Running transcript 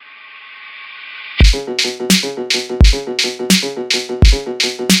What's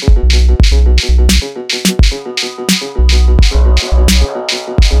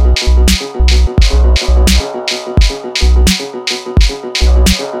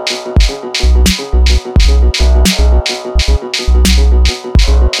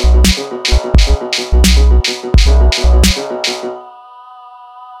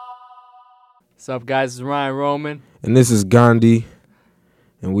up, guys? It's Ryan Roman. And this is Gandhi.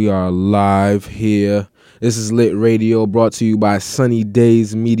 And we are live here. This is Lit Radio, brought to you by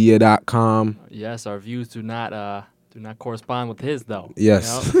sunnydaysmedia.com. Yes, our views do not correspond with his, though.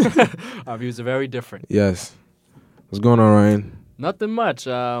 Yes. You know? Our views are very different. Yes. What's going on, Ryan? Nothing much.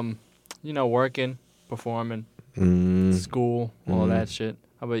 Working, performing, school, all that shit.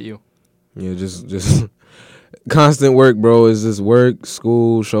 How about you? Yeah, just constant work, bro. It's just work,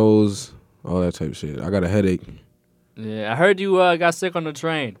 school, shows, all that type of shit. I got a headache. Yeah, I heard you got sick on the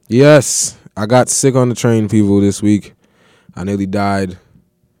train. Yes. I got sick on the train, people, this week. I nearly died.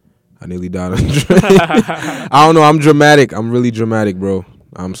 On the train. I don't know. I'm dramatic. I'm really dramatic, bro.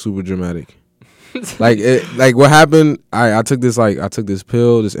 I'm super dramatic. Like what happened? I took this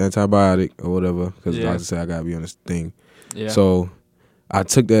pill, this antibiotic or whatever, because the doctor said I gotta be on this thing. Yeah. So I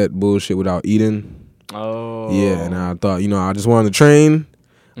took that bullshit without eating. Oh. Yeah, and I thought, I just went on the train.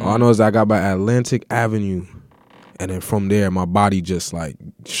 All I know is I got by Atlantic Avenue, and then from there my body just like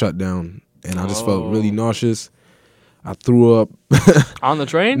shut down, and I just felt really nauseous. I threw up. On the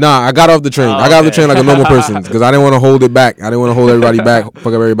train? Nah, I got off the train. I got off the train like a normal person because I didn't want to hold it back. I didn't want to hold everybody back, fuck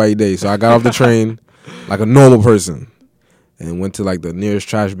up everybody's day. So I got off the train like a normal person and went to like the nearest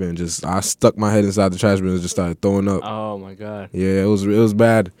trash bin. I stuck my head inside the trash bin and just started throwing up. Oh my god. Yeah, it was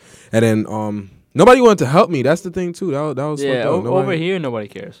bad. And then nobody wanted to help me. That's the thing too. That was fucked up. Over here nobody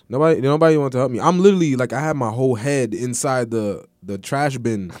cares. Nobody wanted to help me. I'm literally like I had my whole head inside the trash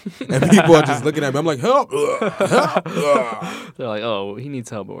bin, and people are just looking at me. I'm like, help, help. They're like, oh, he needs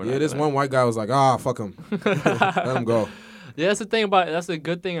help. But This one white guy was like, fuck him, let him go. Yeah, that's a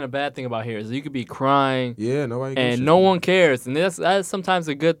good thing and a bad thing about here is you could be crying. Yeah, nobody. And no one cares, and that's sometimes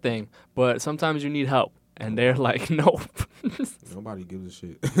a good thing. But sometimes you need help, and they're like, nope. Nobody gives a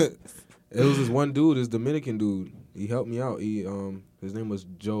shit. It was this one dude, this Dominican dude. He helped me out. His name was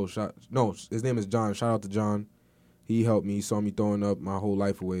Joe. His name is John. Shout out to John. He helped me. He saw me throwing up my whole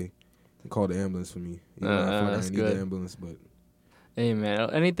life away. He called the ambulance for me. I that's didn't need the ambulance, but hey man,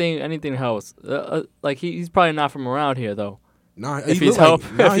 anything helps. Like he's probably not from around here though. Nah, if he's help.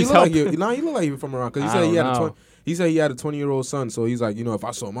 He looked like he from around because he said he had a 20-year-old son. So he's like, if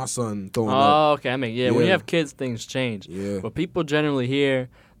I saw my son throwing up. Oh, okay. I mean, yeah. When you have kids, things change. Yeah. But people generally here,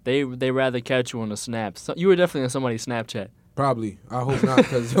 they rather catch you on the snap. So you were definitely on somebody's Snapchat. Probably. I hope not,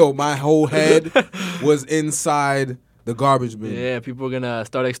 because my whole head was inside the garbage bin. Yeah, people are gonna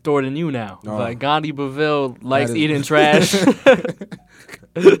start extorting you now. Oh. Like Gandhi Baville likes eating trash. Yeah,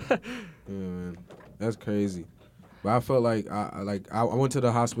 man, that's crazy. But I felt like I went to the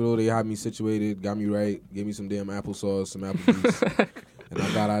hospital. They had me situated, got me right, gave me some damn applesauce, some apple juice, and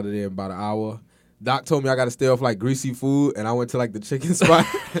I got out of there in about an hour. Doc told me I got to stay off like greasy food, and I went to like the chicken spot.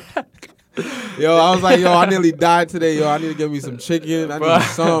 I was like, I nearly died today. I need to get me some chicken. I need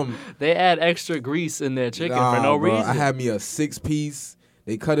some. They add extra grease in their chicken for no reason. I had me a 6-piece.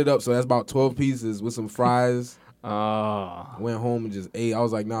 They cut it up, so that's about 12 pieces with some fries. Oh. I went home and just ate. I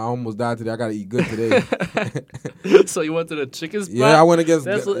was like, I almost died today. I got to eat good today. So you went to the chicken spot? Yeah, I went against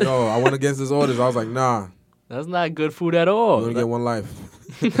his orders. I was like, nah. That's not good food at all. You only get one life.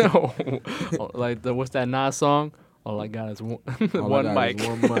 Like what's that Nas song? All I got is one mic.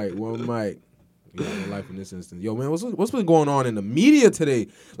 One mic. You got one life in this instance. Yo, man, what's been going on in the media today?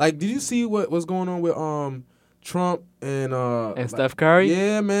 Like, did you see what's going on with Trump and Steph Curry?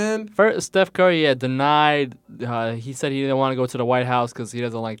 Yeah, man. First, Steph Curry denied. He said he didn't want to go to the White House because he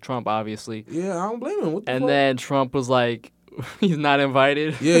doesn't like Trump, obviously. Yeah, I don't blame him. What the fuck? Then Trump was like, he's not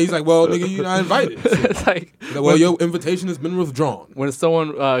invited. Yeah, he's like, well, nigga, you're not invited. It's like, well, your invitation has been withdrawn. When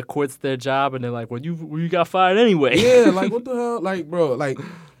someone quits their job and they're like, well, you got fired anyway. Yeah, like, what the hell? Like, bro, like,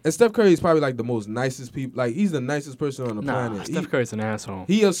 and Steph Curry is probably like the most nicest people. Like, he's the nicest person on the planet. Steph Curry's an asshole.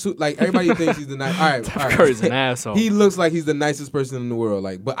 Like, everybody thinks he's the nice. All right, Steph Curry's an asshole. He looks like he's the nicest person in the world.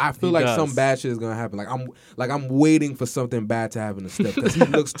 Like, but I feel like some bad shit is gonna happen. I'm waiting for something bad to happen to Steph because he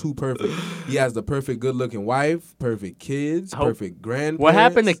looks too perfect. He has the perfect, good-looking wife, perfect kids, perfect grandparents. What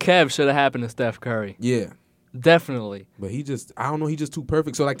happened to Kev should have happened to Steph Curry. Yeah. Definitely. But I don't know, he's just too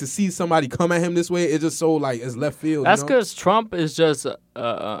perfect. So, like, to see somebody come at him this way, it's just so, like, it's left field. That's because Trump is just,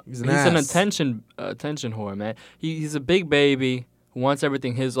 he's an attention whore, man. He's a big baby who wants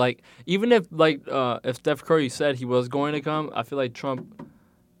everything his, like, even if Steph Curry said he was going to come, I feel like Trump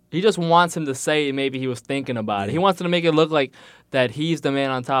He just wants him to say maybe he was thinking about it. He wants to make it look like that he's the man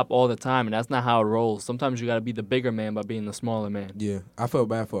on top all the time, and that's not how it rolls. Sometimes you got to be the bigger man by being the smaller man. Yeah, I felt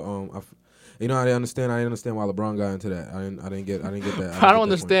bad for you know, I didn't understand why LeBron got into that. I didn't get that. I don't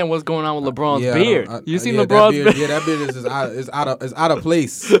understand what's going on with LeBron's beard. You seen LeBron's beard? Yeah, that beard is out of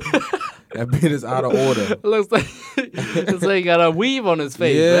place. That beard is out of order. Looks like he got a weave on his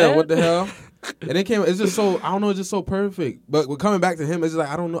face. Yeah, man. what the hell? And it came. It's just so I don't know. It's just so perfect. But coming back to him, it's just like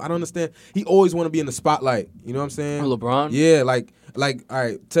I don't know. I don't understand. He always want to be in the spotlight. You know what I'm saying? LeBron. Yeah, like all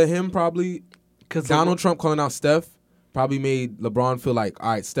right. To him, probably because Donald Trump calling out Steph probably made LeBron feel like,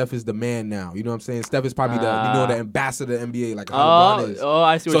 all right, Steph is the man now. You know what I'm saying? Steph is probably the ambassador of the NBA, like how LeBron is. Oh,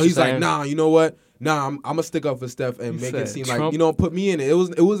 I see what so you're he's saying. like, nah, you know what? Nah, I'm gonna stick up for Steph and make it seem Trump. like, you know, put me in it. It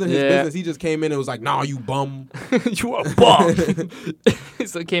wasn't his business. He just came in and was like, nah, you bum. You a bum.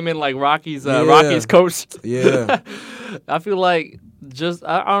 So he came in like Rocky's coach. Yeah. I feel like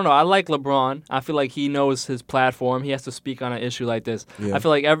I don't know. I like LeBron. I feel like he knows his platform. He has to speak on an issue like this. Yeah. I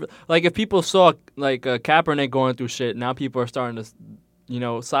feel like if people saw like Kaepernick going through shit, now people are starting to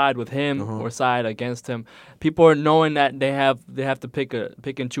side with him or side against him. People are knowing that they have to pick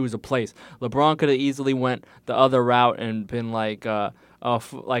and choose a place. LeBron could have easily went the other route and been like, cause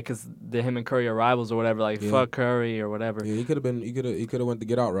him and Curry are rivals or whatever. Like fuck Curry or whatever. Yeah, he could have went the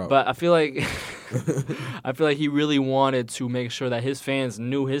get out route. But I feel like he really wanted to make sure that his fans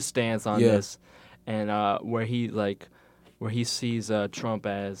knew his stance on this, and where he sees Trump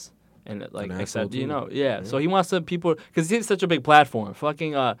as. And except so he wants to people because he's such a big platform.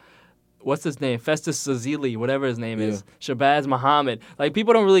 Fucking what's his name? Festus Ezeli, whatever his name is, Shabazz Muhammad. Like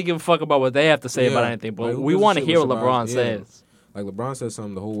people don't really give a fuck about what they have to say about anything, but we want to hear what LeBron says. Like LeBron says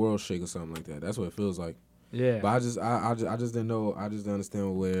something, the whole world shake or something like that. That's what it feels like. Yeah. But I just didn't know. I just didn't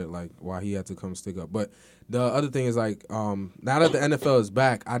understand why he had to come stick up. But the other thing is now that the NFL is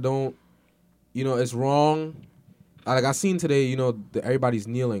back, I don't, it's wrong. Like I seen today, everybody's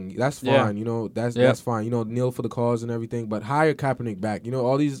kneeling. That's fine, that's fine. Kneel for the cause and everything. But hire Kaepernick back.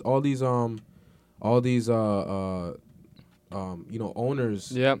 All these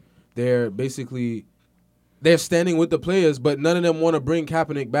owners. Yep. They're standing with the players, but none of them want to bring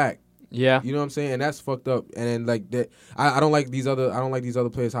Kaepernick back. Yeah. You know what I'm saying? And that's fucked up. And then I don't like these other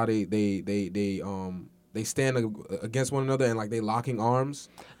players how they stand against one another and like they locking arms.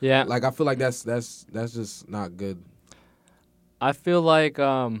 Yeah. Like I feel like that's just not good. I feel like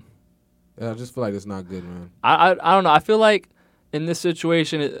I just feel like it's not good, man. I don't know. I feel like in this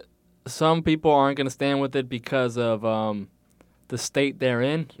situation, some people aren't going to stand with it because of the state they're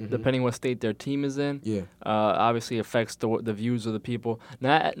in, depending what state their team is in. Yeah. Obviously affects the views of the people.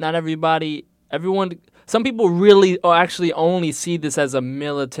 Not everybody. Everyone. Some people really actually only see this as a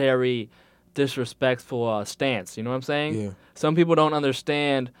military disrespectful stance. You know what I'm saying? Yeah. Some people don't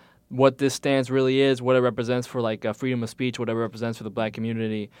understand what this stance really is, what it represents for like freedom of speech, what it represents for the black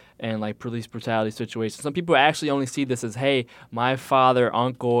community, and like police brutality situations. Some people actually only see this as, hey, my father,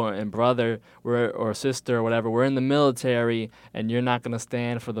 uncle, and brother or sister or whatever, we're in the military, and you're not gonna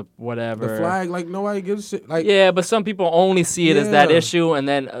stand for the whatever. The flag, like nobody gives a shit. Like yeah, but some people only see it as that issue, and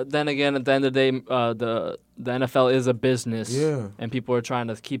then again, at the end of the day, the NFL is a business, and people are trying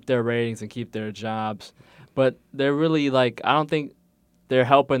to keep their ratings and keep their jobs, but they're really like, I don't think they're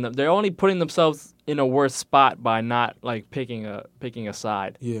helping them. They're only putting themselves in a worse spot by not like picking a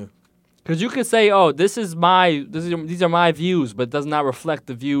side. Yeah. Because you could say, oh, these are my views, but it does not reflect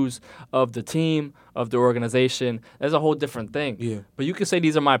the views of the team, of the organization. That's a whole different thing. Yeah. But you could say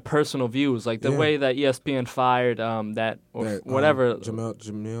these are my personal views, like the way that ESPN fired whatever.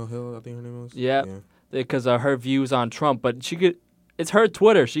 Jamil Hill, I think her name was. Yeah. Because her views on Trump, but she could. It's her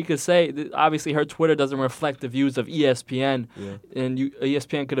Twitter. She could say, obviously, her Twitter doesn't reflect the views of ESPN. Yeah. And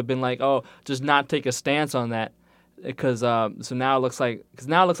ESPN could have been like, oh, just not take a stance on that. Because so now it looks like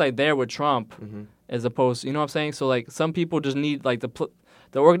they're with Trump as opposed, you know what I'm saying? So like some people just need like the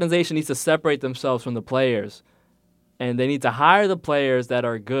organization needs to separate themselves from the players, and they need to hire the players that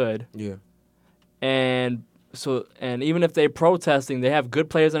are good. Yeah. And even if they're protesting, they have good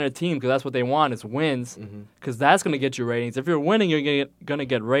players on their team because that's what they want is wins, because that's going to get you ratings. If you're winning, you're going to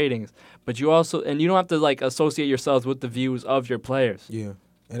get ratings. But you don't have to like associate yourselves with the views of your players. Yeah,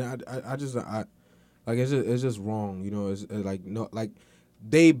 and I just like it's just wrong. It's like no, like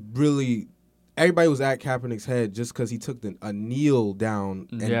they really. Everybody was at Kaepernick's head just because he took a kneel down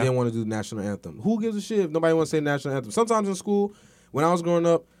and didn't want to do the national anthem. Who gives a shit if nobody wants to say the national anthem? Sometimes in school, when I was growing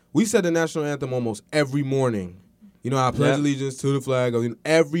up, we said the national anthem almost every morning I pledge allegiance to the flag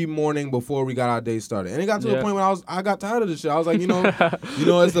every morning before we got our day started. And it got to a point where I got tired of this shit. I was like,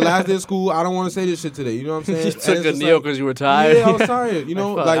 it's the last day of school. I don't want to say this shit today. You know what I'm saying? You took a kneel because you were tired. Yeah, I was tired.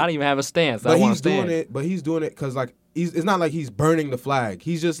 I don't even have a stance. But he's doing it. But he's doing it because it's not like he's burning the flag.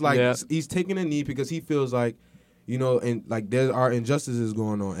 He's just he's taking a knee because he feels like, and there are injustices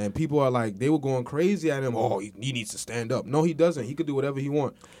going on, and people are they were going crazy at him. Oh, he needs to stand up. No, he doesn't. He could do whatever he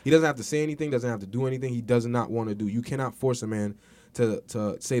wants. He doesn't have to say anything. Doesn't have to do anything. He does not want to do. You cannot force a man to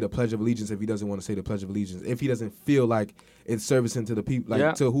say the Pledge of Allegiance if he doesn't want to say the Pledge of Allegiance. If he doesn't feel like it's servicing to the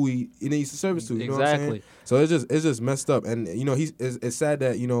people, to who he needs to service to. You know what I'm saying? So it's just messed up, and it's sad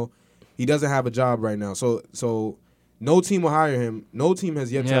that he doesn't have a job right now. So no team will hire him. No team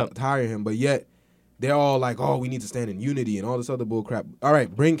has yet to hire him, but yet. They're all like, oh, we need to stand in unity and all this other bull crap. All right,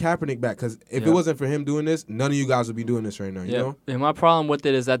 bring Kaepernick back, because if it wasn't for him doing this, none of you guys would be doing this right now, you know? And my problem with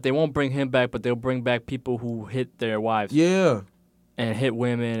it is that they won't bring him back, but they'll bring back people who hit their wives. Yeah. And hit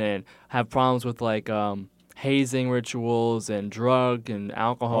women and have problems with, hazing rituals and drug and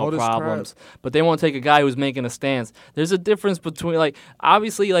alcohol problems. Crap. But they won't take a guy who's making a stance. There's a difference between,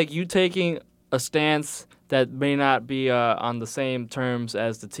 obviously, you taking a stance that may not be on the same terms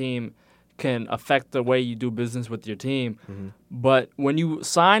as the team can affect the way you do business with your team. Mm-hmm. But when you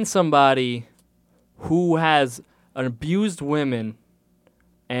sign somebody who has abused women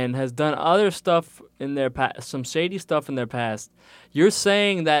and has done other stuff in their past, some shady stuff in their past, you're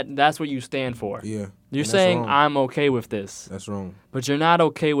saying that that's what you stand for. Yeah. You're saying, I'm okay with this. That's wrong. But you're not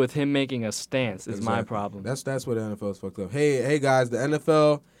okay with him making a stance, is my problem. That's where the NFL is fucked up. Hey guys, the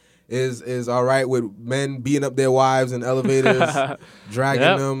NFL is all right with men beating up their wives in elevators,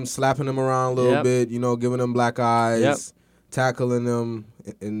 dragging them, slapping them around a little bit, giving them black eyes, tackling them,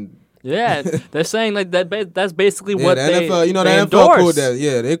 and they're saying that. That's basically what the they NFL. The NFL cool with that.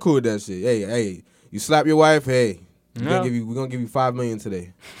 Yeah, they cool with that shit. Hey, you slap your wife. Hey, we're gonna give you $5 million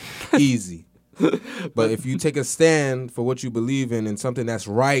today, easy. But if you take a stand for what you believe in and something that's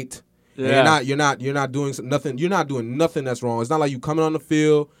right, you're not doing nothing. You're not doing nothing that's wrong. It's not like you coming on the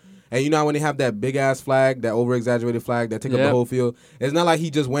field. And when they have that big-ass flag, that over-exaggerated flag that take up the whole field, it's not like he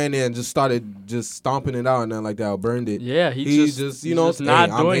just went in and just started just stomping it out and nothing like that or burned it. Yeah, he's just not doing something.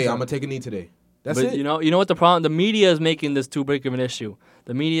 I'm going to take a knee today. That's it. You know what the problem? The media is making this too big of an issue.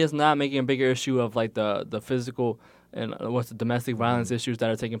 The media is not making a bigger issue of the physical and the domestic violence issues that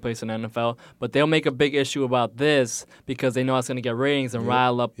are taking place in the NFL. But they'll make a big issue about this because they know it's going to get ratings and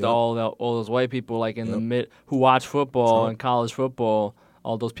rile up all those white people in the who watch football and college football.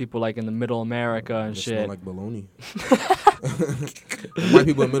 All those people in the middle America and shit. Smell like bologna. White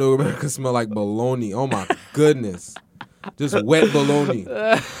people in middle America smell like bologna. Oh my goodness. Just wet bologna.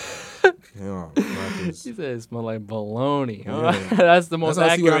 He said it smell like bologna. Yeah. That's the most accurate.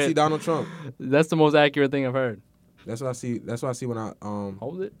 That's what I see when I see Donald Trump. That's the most accurate thing I've heard. That's what I see. That's what I see when I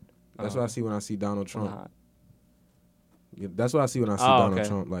hold it. That's what I see when I see Donald Trump. Yeah, that's what I see when I see Donald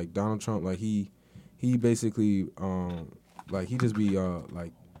Trump. Donald Trump, he basically he just be I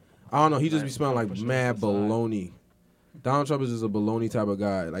don't know. He just be smelling like mad bologna. Donald Trump is just a bologna type of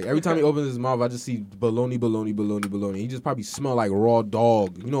guy. Every time he opens his mouth, I just see bologna. He just probably smell like raw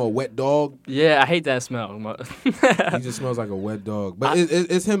dog. A wet dog. Yeah, I hate that smell. He just smells like a wet dog. But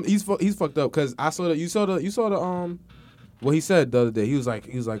it's him. He's fucked up because I saw you saw the what he said the other day. He was like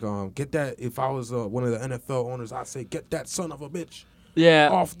get that. If I was one of the NFL owners, I'd say get that son of a bitch. Yeah,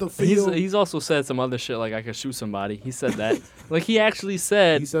 off the field. He's also said some other shit I could shoot somebody. He said that. He actually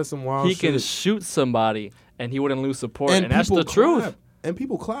said he said some wild shit. He can shoot somebody and he wouldn't lose support, and that's the truth. And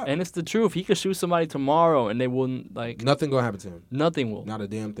people clap. And it's the truth. He could shoot somebody tomorrow and they wouldn't nothing gonna happen to him. Nothing will. Not a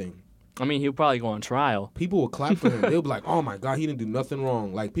damn thing. I mean, he'll probably go on trial. People will clap for him. They'll be like, "Oh my God, he didn't do nothing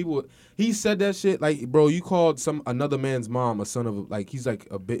wrong." He said that shit. Bro, you called another man's mom a son of a he's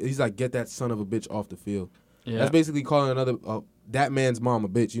like get that son of a bitch off the field. Yeah. That's basically calling that man's mom a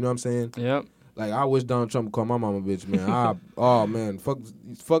bitch. You know what I'm saying? Yep. I wish Donald Trump would call my mom a bitch, man. Oh man,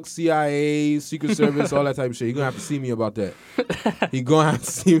 fuck CIA, Secret Service, all that type of shit. He gonna have to see me about that. He gonna have to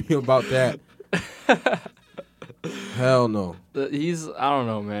see me about that. Hell no. I don't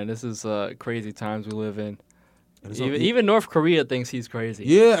know, man. This is crazy times we live in. Even North Korea thinks he's crazy.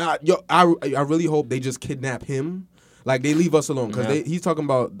 Yeah, I really hope they just kidnap him. They leave us alone because he's talking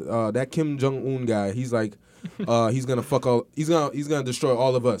about that Kim Jong-un guy. He's like, he's gonna fuck all. He's gonna destroy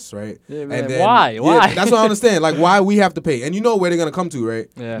all of us, right? Yeah, man. And then, why? Why? That's what I understand. Why we have to pay? And you know where they're gonna come to, right?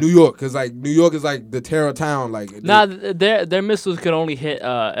 Yeah. New York, because New York is the terror town. Their missiles could only hit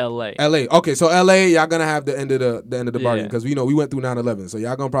L.A. L.A. Okay, so L.A. y'all gonna have the end of the bargain because we went through 9/11, so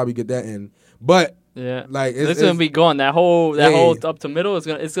y'all gonna probably get that in. But Yeah, Like it's gonna be gone. That whole up to middle is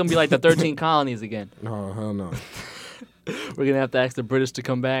gonna be like the 13 colonies again. No, hell no. We're gonna have to ask the British to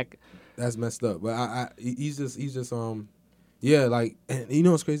come back. That's messed up. But he's just yeah, like, and you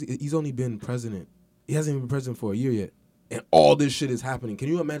know what's crazy? He's only been president. He hasn't even been president for a year yet, and all this shit is happening. Can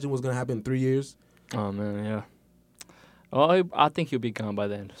you imagine what's gonna happen in 3 years? Oh man, yeah. Well, I think he'll be gone by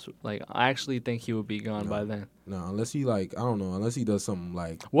then. Like, I actually think he will be gone by then. No, unless he like, I don't know, unless he does something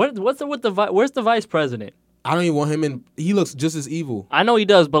like. What's with where's the vice president? I don't even want him in. He looks just as evil. I know he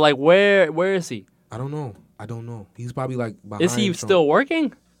does, but like, where is he? I don't know. He's probably like behind. Is he Trump. still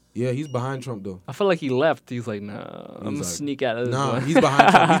working? Yeah, he's behind Trump though. I feel like he left. He's like, nah, I'm gonna sneak out of this. Nah, one. he's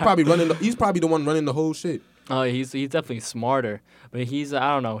behind Trump. He's probably the one running the whole shit. Oh, he's definitely smarter, but he's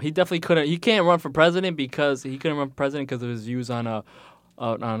I don't know. He definitely couldn't. He can't run for president because he couldn't run for president because of his views on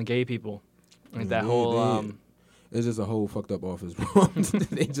gay people, like that whole. It's just a whole fucked up office, bro.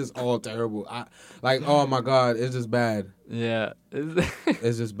 They just all terrible. Oh my god, it's just bad. Yeah,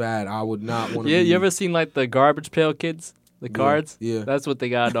 it's just bad. I would not want to. Yeah, you ever seen like the Garbage Pail Kids, the cards? Yeah, that's what they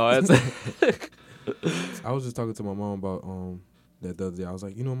got. No, I was just talking to my mom about that the other day. I was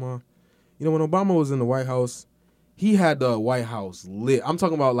like, Mom, when Obama was in the White House, he had the White House lit. I'm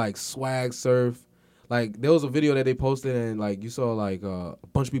talking about like swag surf. Like there was a video that they posted and like you saw like a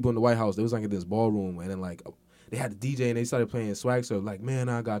bunch of people in the White House. They was like in this ballroom and then like they had the DJ and they started playing swag surf. Like, man,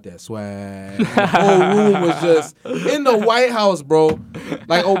 I got that swag. And the whole room was just in the White House, bro.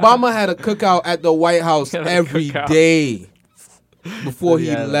 Like Obama had a cookout at the White House every day before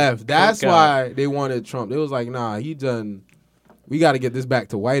he left. That's why they wanted Trump. They was like, nah, he done. We got to get this back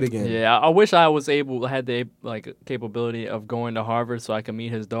to white again. Yeah, I wish I had the capability of going to Harvard so I could meet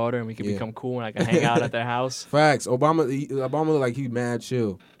his daughter and we could become cool and I could hang out at their house. Facts. Obama looked like he mad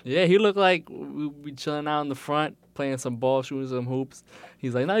chill. Yeah, he looked like we'd be chilling out in the front, playing some ball, shooting some hoops.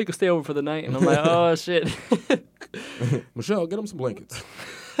 He's like, "Now you can stay over for the night," and I'm like, "Oh shit." Michelle, get him some blankets.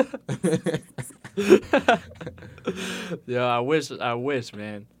 Yeah, I wish,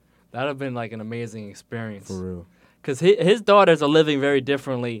 man. That'd have been like an amazing experience. For real. Because his daughters are living very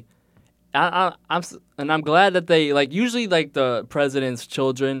differently. I'm glad that they, like, usually, like, the president's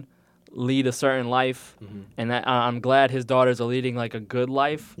children lead a certain life. Mm-hmm. And I'm glad his daughters are leading, like, a good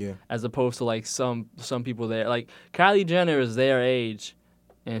life. Yeah. As opposed to, like, some people there. Like, Kylie Jenner is their age,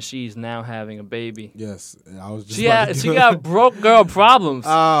 and she's now having a baby. Yes. I was just she got broke girl problems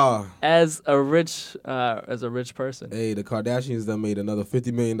as a rich person. Hey, the Kardashians done made another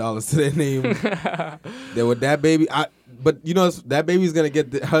 $50 million to their name. Then with that baby, but that baby's gonna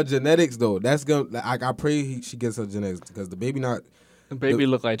get her genetics though. That's gonna I pray she gets her genetics because the baby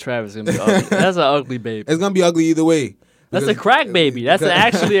look like Travis. It's gonna be ugly. That's an ugly baby. It's gonna be ugly either way. That's a crack baby. That's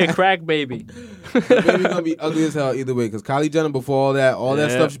actually a crack baby. The baby's gonna be ugly as hell either way. Because Kylie Jenner, before all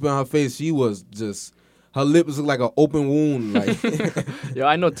that stuff she put on her face, she was just her lips look like an open wound. Like, yo,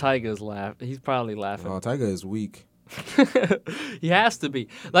 I know Tyga's laughing. He's probably laughing. Oh, Tyga is weak. He has to be.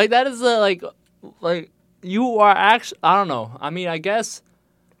 Like that is like you are actually. I don't know. I mean, I guess.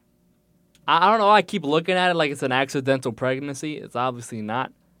 I don't know. I keep looking at it like it's an accidental pregnancy. It's obviously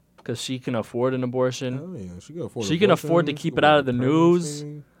not. Because she can afford an abortion. Oh, yeah. She can afford to keep it out of the news.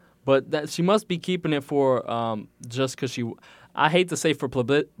 But that she must be keeping it for just because she... I hate to say for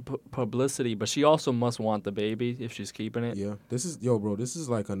publicity, but she also must want the baby if she's keeping it. Yeah. This is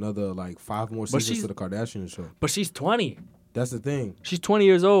like another 5 more seasons to the Kardashian show. But she's 20. That's the thing. She's 20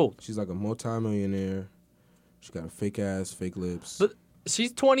 years old. She's like a multi-millionaire. She got a fake ass, fake lips. But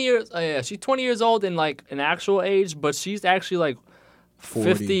she's 20 years... she's 20 years old in an actual age, but she's actually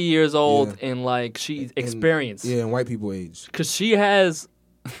 50 years old and she's experienced. Yeah, in white people age. Because she has...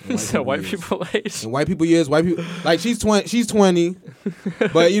 white people age. In white people years, she's 20,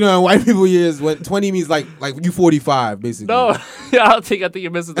 but in white people years, when 20 means like you 45 basically. No, I think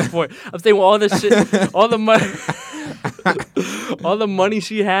you're missing the point. I'm saying all this shit, all the money, all the money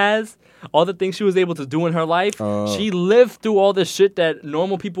she has, all the things she was able to do in her life, she lived through all the shit that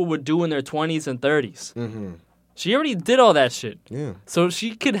normal people would do in their 20s and 30s. Mm-hmm. She already did all that shit. Yeah. So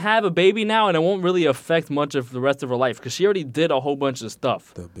she could have a baby now and it won't really affect much of the rest of her life because she already did a whole bunch of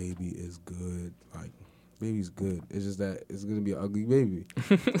stuff. The baby is good. Baby's good. It's just that it's going to be an ugly baby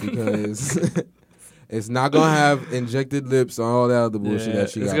because it's not going to have injected lips and all that other bullshit that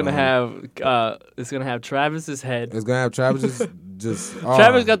she got. It's going to have Travis's head. It's going to have Travis's just...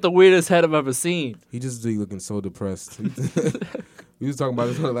 Travis got the weirdest head I've ever seen. He just be looking so depressed. We was talking about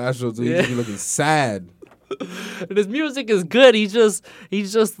this on the last show too. He just be looking sad. And his music is good. He's just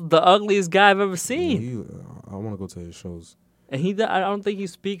the ugliest guy I've ever seen. I want to go to his shows. And I don't think he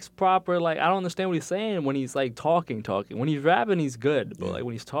speaks proper. Like, I don't understand what he's saying when he's like talking. When he's rapping, he's good, but like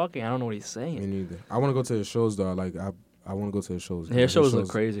when he's talking, I don't know what he's saying. Me neither. I want to go to his shows though. Like I want to go to his shows. His shows look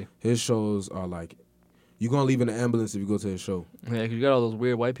crazy. His shows are like, you're gonna leave in an ambulance if you go to his show. Yeah, 'cause you got all those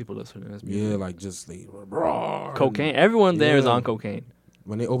weird white people listening. Yeah, like just like cocaine. Everyone there is on cocaine.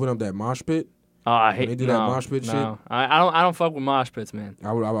 When they open up that mosh pit. I hate when they do that mosh pit shit. I don't fuck with mosh pits, man.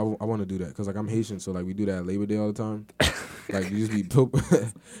 I want to do that because like I'm Haitian, so like we do that at Labor Day all the time. Like you just be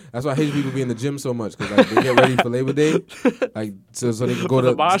that's why Haitian people be in the gym so much because like they get ready for Labor Day, like so they can go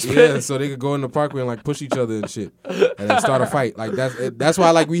to so they could go in the parkway and like push each other and shit and then start a fight. Like that's why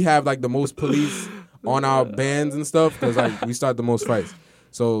like we have like the most police on our bands and stuff because like we start the most fights.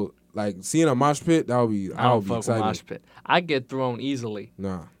 So like seeing a mosh pit, I would be excited. With mosh pit. I get thrown easily.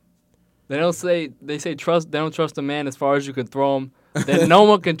 Nah. They don't say they don't trust a man as far as you can throw him. Then no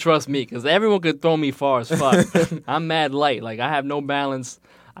one can trust me because everyone could throw me far as fuck. I'm mad light. Like I have no balance.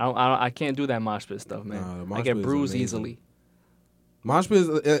 I can't do that mosh pit stuff, man. I get bruised easily. Mosh pit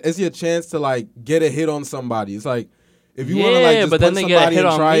is your chance to like get a hit on somebody. It's like if you want to like just but then punch they get a hit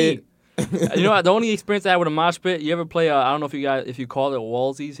and try on me. it. You know what, the only experience I had with a mosh pit, you ever play I don't know if you call it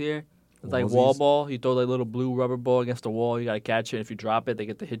wallsies here. It's like wall ball. You throw that little blue rubber ball against the wall. You got to catch it. If you drop it, they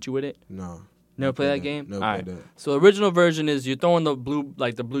get to hit you with it. No. Never play that game? Never All right. played that. So the original version is you're throwing the blue,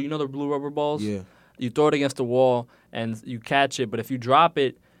 you know the blue rubber balls? Yeah. You throw it against the wall and you catch it. But if you drop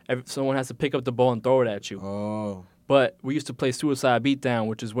it, someone has to pick up the ball and throw it at you. Oh. But we used to play Suicide Beatdown,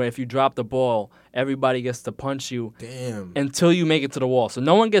 which is where if you drop the ball, everybody gets to punch you. Damn. Until you make it to the wall. So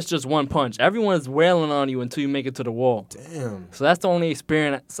no one gets just one punch. Everyone is wailing on you until you make it to the wall. Damn. So that's the only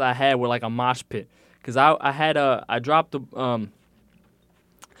experience I had with like a mosh pit. Because I dropped the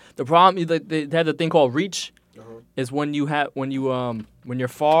problem, they had the thing called reach. Is when you're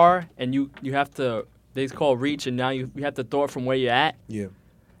far and you have to, they call reach, and now you have to throw it from where you're at. Yeah.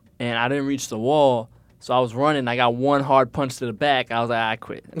 And I didn't reach the wall. So I was running. I got one hard punch to the back. I was like, I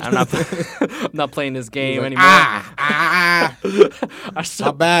quit. I'm not playing this game anymore. I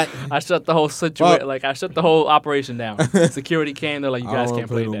shut the whole situation. Like I shut the whole operation down. Security came. They're like, you guys can't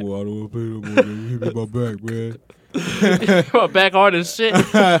play that. I don't want to play no more. Hit me my back, man. My back hard as shit.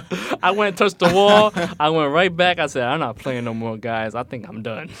 I went and touched the wall. I went right back. I said, I'm not playing no more, guys. I think I'm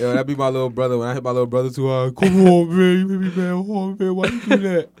done. Yo, that'd be my little brother. When I hit my little brother too hard, come on, man. You hit me, man. Hold on, man. Why you do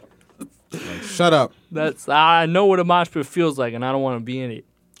that? Like, shut up. I know what a mosh pit feels like, and I don't want to be in it.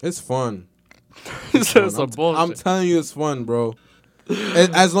 It's fun. It's just some bullshit. I'm telling you, it's fun, bro.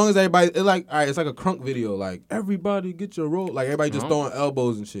 As long as everybody, it's like a crunk video. Like everybody get your roll. Like everybody just throwing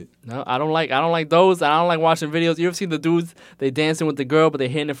elbows and shit. No, I don't like those. I don't like watching videos. You ever seen the dudes? They dancing with the girl, but they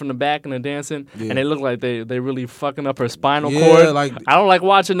hitting it from the back and they're dancing, and they look like they really fucking up her spinal cord. Like I don't like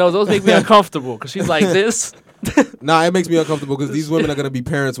watching those. Those make me uncomfortable because she's like this. Nah, it makes me uncomfortable because these women are gonna be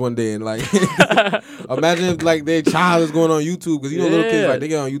parents one day, and like, imagine if like their child is going on YouTube because little kids like they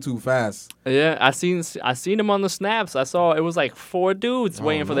get on YouTube fast. Yeah, I seen them on the snaps. I saw it was like 4 dudes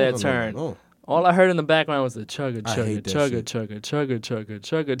waiting for their turn. No. All I heard in the background was the chugga chugga chugga chugga chugga chugga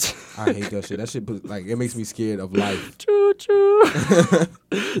chugga. I hate that shit. That shit like it makes me scared of life. Choo choo.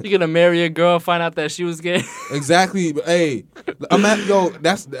 You gonna marry a girl, find out that she was gay? Exactly. But, hey,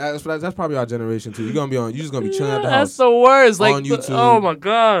 that's probably our generation too. You just gonna be chilling at the house. That's the worst. On YouTube. Oh my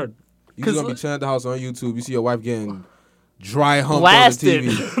god. You just gonna be chilling at the house on YouTube. You see your wife getting dry humped blasted, on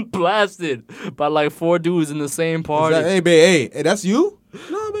the TV. Blasted by like 4 dudes in the same party. Hey, babe, hey, that's you?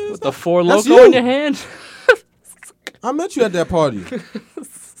 No, man. With the 4 Loko in your hand. I met you at that party.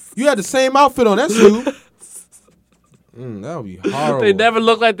 You had the same outfit on. That's you. That would be horrible. They never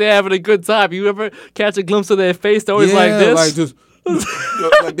look like they're having a good time. You ever catch a glimpse of their face? They're always like this. Like just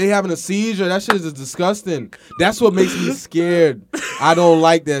like they having a seizure. That shit is just disgusting. That's what makes me scared. I don't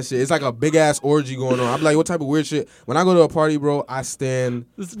like that shit. It's like a big ass orgy going on. I'm like, what type of weird shit? When I go to a party, bro, I stand.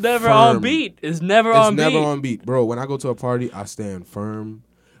 It's never firm. on beat. It's never on beat, bro. When I go to a party, I stand firm.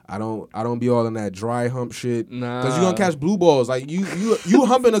 I don't be all in that dry hump shit. Nah. Cause you gonna catch blue balls. Like you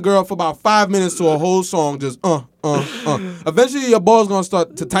humping a girl for about 5 minutes to a whole song, just Eventually your balls gonna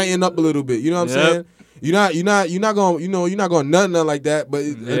start to tighten up a little bit. You know what I'm saying? You're not gonna nothing like that. But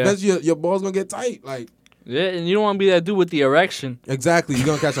eventually your balls gonna get tight. Like yeah, and you don't want to be that dude with the erection. Exactly. You're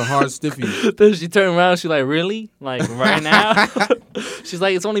gonna catch a hard stiffy. Then she turned around. She's like, really? Like right now? She's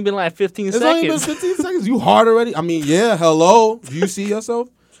like, it's only been like 15 seconds. It's only been 15 seconds. You hard already? I mean, yeah. Hello. Do you see yourself?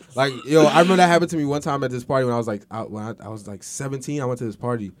 Like, yo, I remember that happened to me one time at this party when I was like, I was like 17. I went to this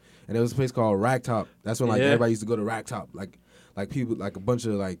party, and there was a place called Ragtop. That's when like everybody used to go to Ragtop. Like people, like a bunch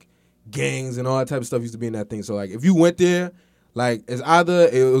of like gangs and all that type of stuff used to be in that thing. So like, if you went there, like it's either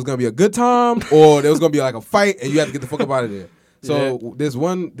it was gonna be a good time or there was gonna be like a fight, and you had to get the fuck up out of there. So this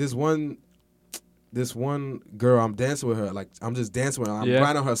one girl, I'm dancing with her. Like I'm just dancing with her. I'm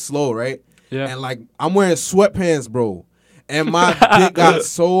grinding her slow, right? Yeah. And like I'm wearing sweatpants, bro. And my dick got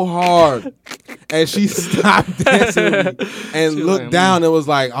so hard, and she stopped dancing with me and looked down and was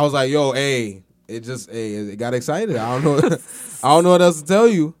like, I was like, yo, hey, it got excited. I don't know what else to tell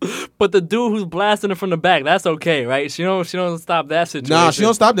you. But the dude who's blasting it from the back, that's okay, right? She don't stop that situation. Nah, she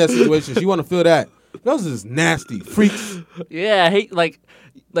don't stop that situation. She want to feel that. Those is nasty freaks. Yeah, I hate like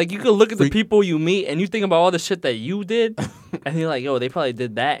you could look at the people you meet and you think about all the shit that you did, and you're like, yo, they probably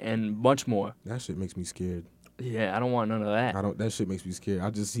did that and much more. That shit makes me scared. Yeah, I don't want none of that. That shit makes me scared.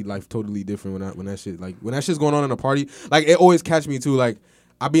 I just see life totally different when that shit's going on in a party. Like it always catch me too. Like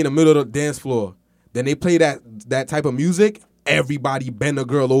I be in the middle of the dance floor, then they play that type of music. Everybody bend a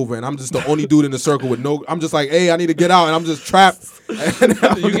girl over, and I'm just the only dude in the circle with no. I'm just like, hey, I need to get out, and I'm just trapped.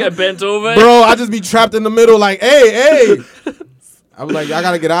 You get bent over, bro. I just be trapped in the middle, like, hey. I was like, I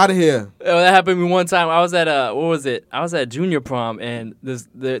gotta get out of here. Oh, that happened to me one time. I was at what was it? I was at junior prom, and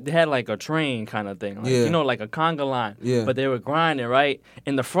they had like a train kind of thing, like, like a conga line. Yeah. But they were grinding, right?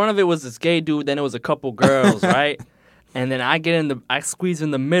 In the front of it was this gay dude. Then it was a couple girls, right? And then I squeeze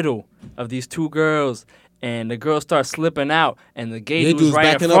in the middle of these two girls, and the girl starts slipping out, and the gay dude's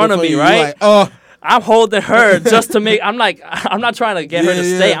right in front of me, right? Like, I'm holding her just to make. I'm not trying to get her to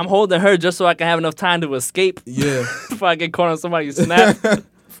stay. I'm holding her just so I can have enough time to escape. Yeah. Before I get caught on somebody's snap.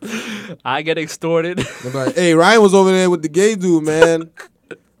 I get extorted. I'm like, hey, Ryan was over there with the gay dude, man.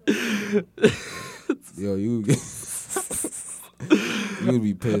 Yo, you'd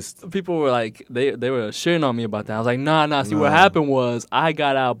be pissed. People were like, they were shitting on me about that. I was like, nah. See, what happened was I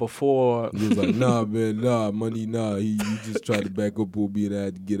got out before. He was like, nah, man, money, nah. He just tried to back up on me, and I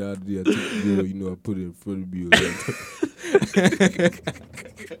had to get out of there. I took the girl, I put it in front of me.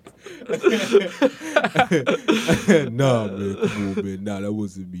 Nah, man, come on, man. Nah, that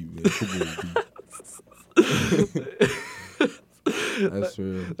wasn't me, man. Come on, B. That's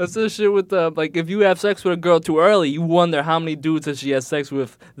real. That's the shit with like if you have sex with a girl too early, you wonder how many dudes that she has sex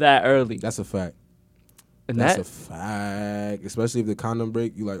with that early. That's a fact. And that's a fact. Especially if the condom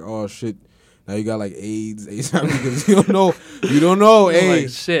break, you like, oh shit. Now you got like AIDS because you don't know. You don't know. Hey,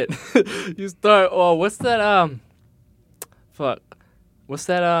 like, shit. You start. Oh, what's that? Fuck. What's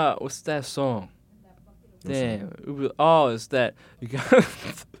that song? Damn. It's that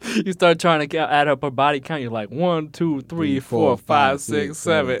you start trying to add up her body count. You're like 1, 2, 3, 4, 5, 6,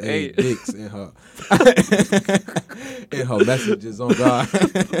 7, 8. Dicks in her messages on God.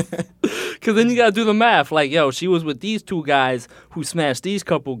 Because then you gotta do the math. Like, yo, she was with these two guys who smashed these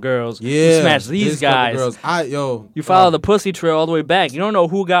couple girls. Yeah, who smashed these guys. Girls. You follow the pussy trail all the way back. You don't know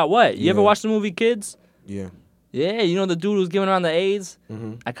who got what. You ever watch the movie Kids? Yeah. Yeah, you know the dude who's giving around the AIDS?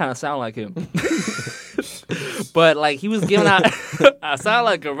 Mm-hmm. I kind of sound like him. But, like, he was giving out... I sound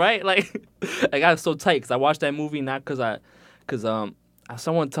like him, right? Like I got so tight because I watched that movie not because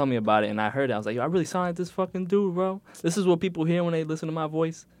someone told me about it and I heard it. I was like, yo, I really sound like this fucking dude, bro. This is what people hear when they listen to my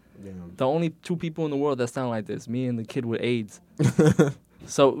voice. Yeah. The only two people in the world that sound like this, me and the kid with AIDS.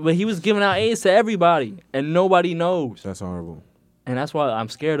 But he was giving out AIDS to everybody, and nobody knows. That's horrible. And that's why I'm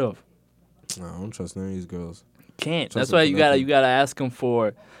scared of. No, I don't trust none of these girls. Can't. That's why you gotta ask them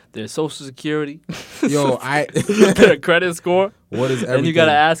for their social security. Yo, their credit score. What is everything? And you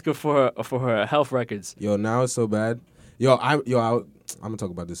gotta ask her for her health records. Yo, now it's so bad. I'm gonna talk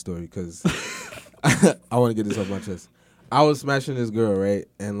about this story because I want to get this off my chest. I was smashing this girl, right?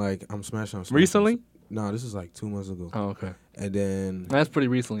 And like I'm smashing. Recently? No, this is like 2 months ago. Oh, okay. And then that's pretty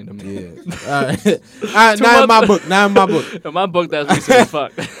recently to me. Yeah. All right. Not in my book. In my book, that's recent as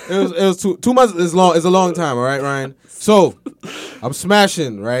fuck. It was 2 months is long. It's a long time. All right, Ryan. So I'm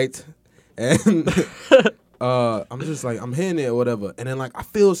smashing, right? And I'm just like I'm hitting it or whatever. And then like I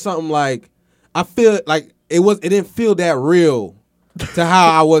feel something like it didn't feel that real to how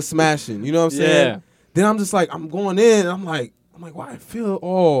I was smashing. You know what I'm saying? Yeah. Then I'm just like I'm going in. And I'm like why I feel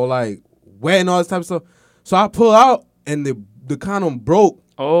all like wet and all this type of stuff. So I pull out and the condom broke.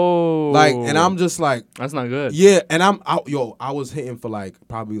 Oh. Like, and I'm just like, that's not good. Yeah, and I'm out. Yo, I was hitting for like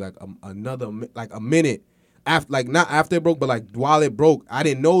probably like another like a minute after, like not after it broke, but like while it broke. I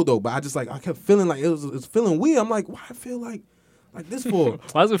didn't know though, but I kept feeling like it's feeling weird. I'm like, why I feel like this for?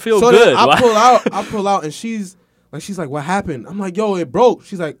 Why does it feel so good? Then I pull out, and she's like, what happened? I'm like, yo, it broke.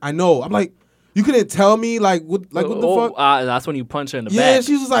 She's like, I know. I'm like, you couldn't tell me what the fuck? That's when you punch her in the back. Yeah,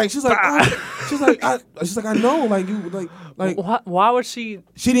 she's like, I know, like you like. Why would she?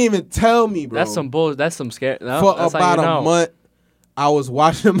 She didn't even tell me, bro. That's some bull. That's some scare. No, for about a month, I was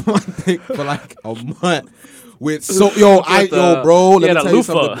washing my dick for like a month with bro. Let me tell you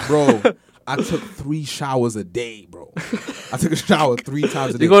something, bro. I took 3 showers a day, bro. I took a shower 3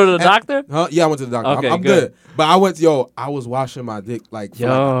 times a day. You go to the doctor? Huh? Yeah, I went to the doctor. Okay, I'm good. But I was washing my dick like for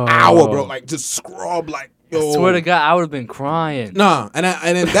like an hour, bro. Like just scrub like, yo. I swear to God, I would have been crying. Nah, and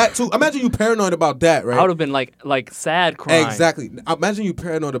then that too. Imagine you paranoid about that, right? I would have been like sad crying. Exactly. Imagine you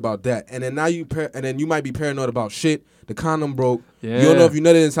paranoid about that, and then now you might be paranoid about shit. The condom broke. Yeah. You don't know if you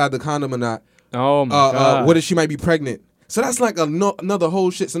nutted inside the condom or not. Oh my God. What if she might be pregnant? So that's like another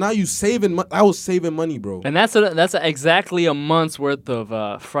whole shit. So now you saving. I was saving money, bro. And that's exactly a month's worth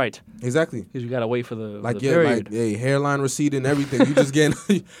of fright. Exactly. Because you gotta wait for the Like period. hairline receding, everything. You just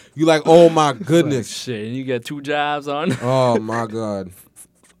getting. You like, oh my goodness. Like, shit, and you get 2 jobs on. Oh my God.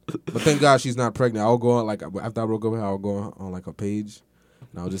 But thank God she's not pregnant. I'll go on like after I broke up with her, I'll go on like her page,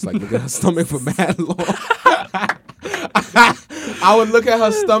 and I'll just like look at her stomach for mad long. I would look at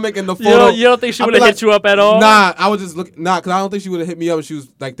her stomach in the photo. You don't think she would have hit you up at all? Nah, I would just look. Nah, because I don't think she would have hit me up. If she was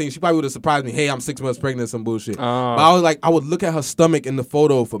like, she probably would have surprised me. Hey, I'm 6 months pregnant, some bullshit. But I would look at her stomach in the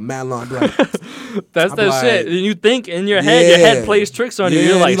photo for mad long. I'd be like, that's the shit. And you think in your head plays tricks on you.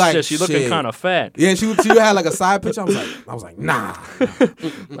 You're like, shit, she's looking kind of fat. Yeah, and she had like a side picture. I was like, nah.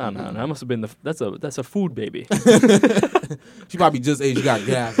 No, that must have been that's a food baby. She probably just ate. She got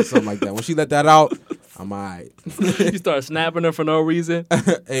gas or something like that. When she let that out, I'm alright. You start snapping her for no reason.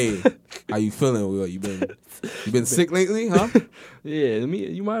 Hey, how you feeling, Will? You been sick lately, huh? Yeah, let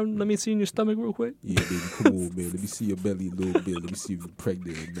me see in your stomach real quick. Yeah, baby, come on, man. Let me see your belly a little bit. Let me see if you're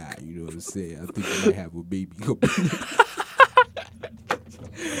pregnant or not. You know what I'm saying? I think you might have a baby. Yo,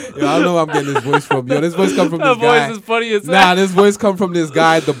 I don't know where I'm getting this voice from. Yo, this voice come from this guy. That voice is funny as hell. Nah, this voice come from this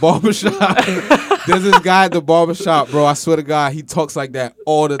guy at the barbershop. There's this guy at the barbershop, bro. I swear to God, he talks like that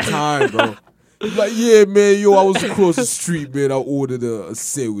all the time, bro. He's like, yeah, man, yo, I was across the street, man. I ordered a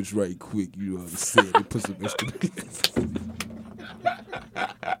sandwich right quick. You know what I'm saying? They put some extra.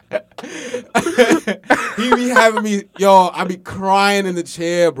 He be having me, I be crying in the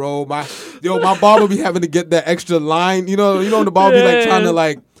chair, bro. My barber be having to get that extra line. You know, the barber be like trying to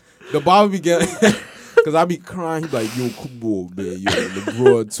like, the barber be getting, cause I be crying. He be like, yo, come on, man, yo,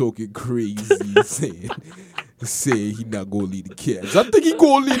 LeBron talking crazy, saying he not gonna lead the Cavs. I think he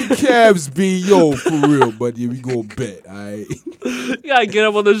gonna lead the Cavs, B. Yo, for real, buddy. We gonna bet, all right? You gotta get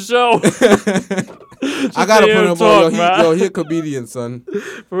up on the show. I gotta put him on. He a comedian, son.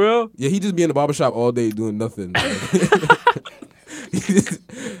 For real? Yeah, he just be in the barbershop all day doing nothing.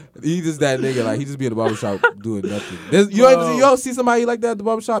 He just that nigga. Like, he just be in the barbershop doing nothing. You ever see somebody like that at the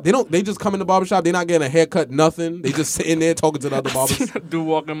barbershop? They just come in the barbershop. They not getting a haircut, nothing. They just sitting there talking to the other barbers. Dude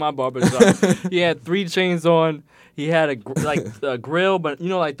walking in my barbershop. He had 3 chains on. He had a grill, but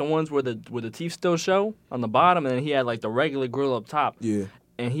like the ones where the teeth still show on the bottom, and then he had like the regular grill up top. Yeah.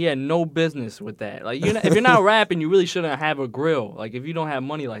 And he had no business with that. Like, if you're not rapping, you really shouldn't have a grill. Like, if you don't have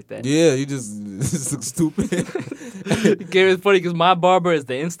money like that. Yeah, you just look stupid. It's funny because my barber is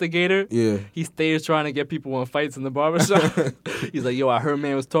the instigator. Yeah. He stays trying to get people in fights in the barbershop. He's like, yo, I heard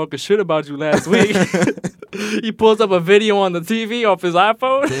man was talking shit about you last week. He pulls up a video on the TV off his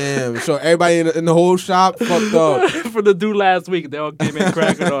iPhone. Damn, so everybody in the whole shop fucked up. For the dude last week, they all came in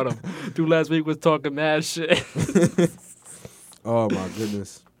cracking on him. Dude last week was talking mad shit. Oh my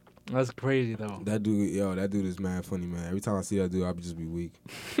goodness. That's crazy though. That dude is mad funny, man. Every time I see that dude, I just be weak.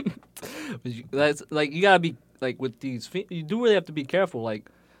 That's like, you gotta be like with these. You do really have to be careful. Like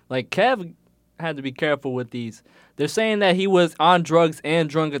Kev had to be careful with these. They're saying that he was on drugs and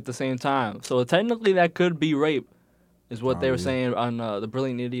drunk at the same time. So technically, that could be rape, is what they were saying on the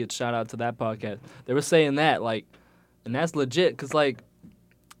Brilliant Idiots. Shout out to that podcast. They were saying that and that's legit because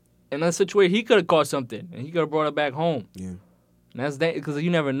in that situation, he could have caught something and he could have brought it back home. Yeah. And that's because you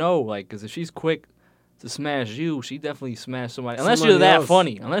never know, because if she's quick to smash you, she definitely smashed somebody. Unless you're that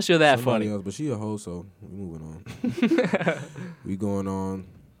funny. Else, but she a hoe, so we moving on. We going on.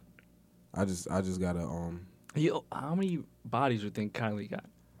 I just gotta how many bodies do you think Kylie got?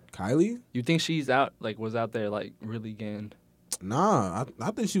 Kylie? You think she's was out there really getting? Nah,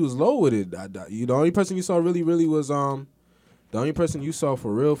 I think she was low with it. The only person you saw really was the only person you saw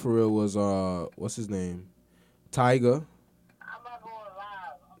for real was what's his name? Tyga.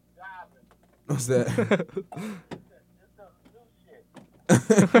 What's that?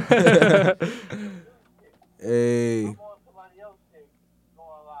 Hey.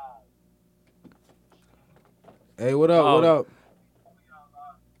 Hey, what up? What up?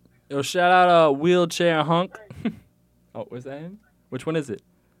 Yo, shout out Wheelchair Hunk. Oh, what's that him? Which one is it?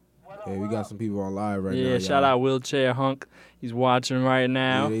 Hey, we got some people on live right now. Yeah, shout out Wheelchair Hunk. He's watching right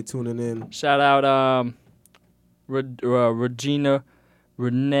now. Yeah, they tuning in. Shout out Regina,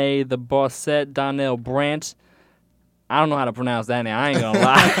 Renee, the Bossette, Donnell Branch, I don't know how to pronounce that name. I ain't gonna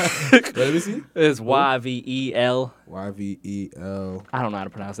lie. Let me see. It's Yvel. Yvel. I don't know how to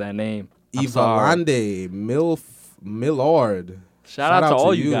pronounce that name. I'm sorry. Ivalande Millard. Shout out to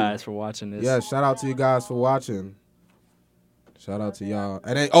all you guys for watching this. Yeah, shout out to you guys for watching. Shout out to y'all.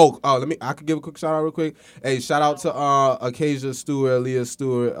 And then I could give a quick shout out real quick. Hey, shout out to Acacia Stewart, Leah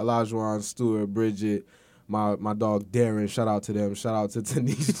Stewart, Elijah Stewart, Bridget, my dog Darren. Shout out to them. Shout out to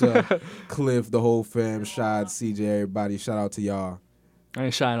Tanisha, Cliff, the whole fam, Shad, CJ, everybody. Shout out to y'all. I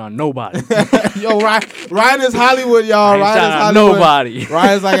ain't shining on nobody. Yo, Ryan is Hollywood, y'all. I ain't shouting out nobody.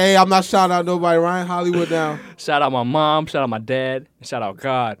 Ryan's like, hey, I'm not shouting out nobody. Ryan Hollywood now. Shout out my mom. Shout out my dad. And shout out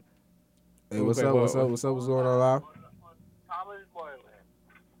God. Hey, what's up? What's going on live?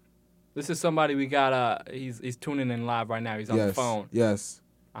 This is somebody we got. He's tuning in live right now. He's on the phone. Yes.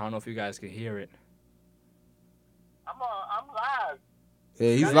 I don't know if you guys can hear it. I'm live.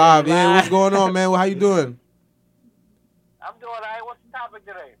 Hey, he's live. Yeah, what's going on, man? How you doing? I'm doing all right. What's the topic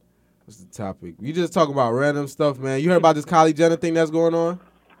today? What's the topic? We just talking about random stuff, man. You heard about this Kylie Jenner thing that's going on?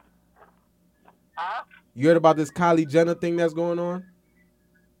 Huh? You heard about this Kylie Jenner thing that's going on?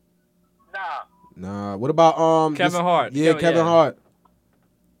 Nah. What about Kevin Hart? Yeah, Kevin Hart.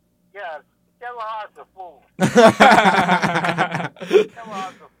 Yeah, Kevin Hart's a fool. Kevin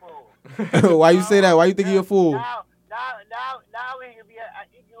Hart's a fool. Why you say that? Why you think he a fool? Now he can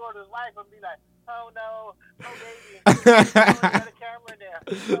go to his wife and be like, oh no, oh baby, got a camera there.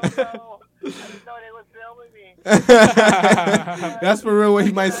 Oh no, I didn't know they was filming me. That's for real what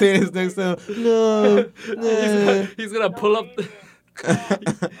he might say his next time. No. He's gonna pull up.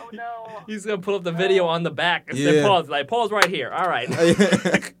 Oh no. He's gonna pull up the video on the back and say pause. Like pause right here. All right.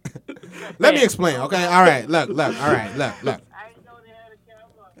 Let me explain. Okay. All right. Look. All right. Look. I didn't know they had a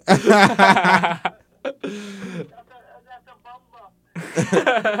camera. That's a bumper.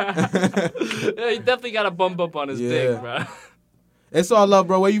 Yeah, he definitely got a bump up on his dick, bro. It's all love,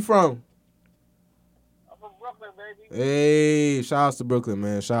 bro. Where you from? I'm from Brooklyn, baby. Hey, shout out to Brooklyn,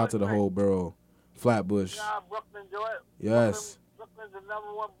 man. Shout out to the whole borough. Flatbush. You know how Brooklyn do it? Yes. Brooklyn's the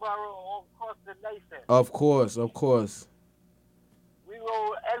 #1 borough across the nation. Of course. We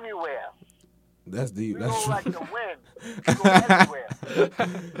roll everywhere. That's deep. We That's roll true. like the wind. We go everywhere.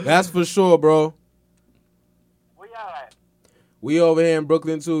 That's for sure, bro. Where y'all at? We over here in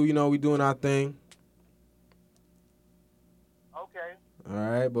Brooklyn too. You know, we doing our thing. Okay. All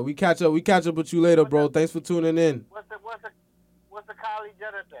right, but we catch up with you later, bro. Thanks for tuning in. What's the Kylie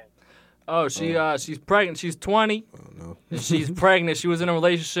Jenner thing? Oh, she's pregnant. She's 20. Oh no. She's pregnant. She was in a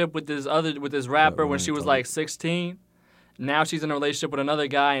relationship with this rapper when she was like 16. Now she's in a relationship with another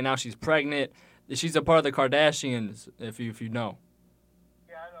guy, and now she's pregnant. She's a part of the Kardashians, if you know.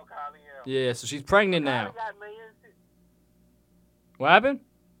 Yeah, I know Kylie. Yeah, so she's pregnant now. Kylie got millions. What happened?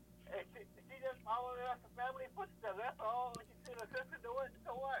 She just followed us the family footsteps. That's all. She see her sister do it.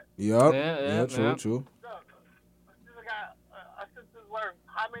 So what? Yup. Yeah, True. Look, sister got a sister's worth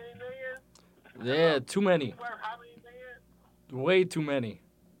how many millions? Yeah, too many. Worth how many millions? Way too many.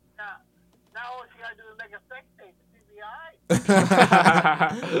 Now all she gotta do is make a sex tape.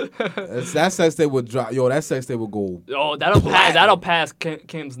 That sex tape would drop. Yo, that sex tape would go. Oh, that'll pass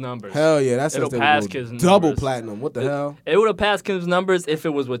Kim's numbers. Hell yeah, that sex tape pass would go Kim's double numbers. platinum. What the hell? It would have passed Kim's numbers if it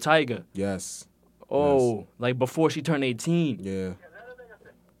was with Tyga. Yes. Oh, like before she turned 18. Yeah. Let her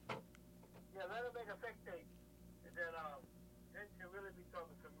make a sex tape. And then she'll really be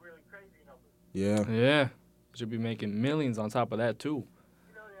talking some really crazy numbers. Yeah. Yeah. Should be making millions on top of that too.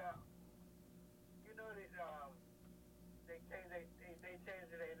 They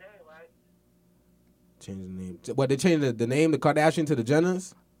changed their name, right? Change the name. What, they changed the name, the Kardashian to the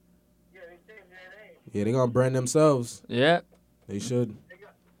Jenners? Yeah, they changed their name. Yeah, they gonna brand themselves. Yeah. They should. They're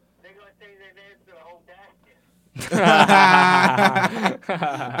gonna change their name to the whole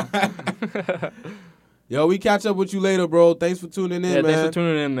Kardashian. Yo, we catch up with you later, bro. Thanks for tuning in, Yeah, man. thanks for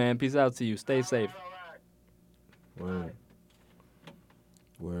tuning in, man. Peace out to you. Stay safe. All right.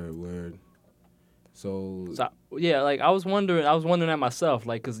 Word. So yeah, like I was wondering that myself,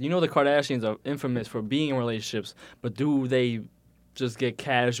 like, cause you know the Kardashians are infamous for being in relationships, but do they just get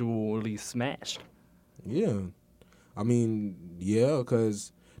casually smashed? yeah, I mean, yeah,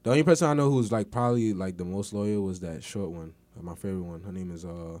 because the only person I know who's like probably like the most loyal was that short one, my favorite one. Her name is I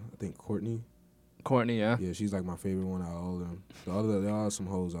think Courtney. Courtney, yeah. Yeah, she's like my favorite one out of all of them. The other, there are some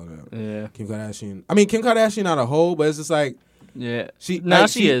hoes out there. Yeah. Kim Kardashian not a hoe, but it's just like. Yeah. She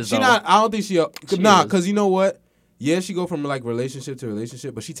is. She though. not. I don't think she. She Nah, is. because you know what? Yeah, she go from like relationship to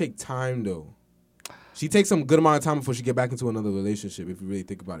relationship, but she take time though. She takes some good amount of time before she get back into another relationship. If you really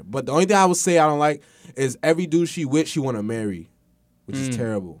think about it. But the only thing I would say I don't like is every dude she with, she want to marry, which is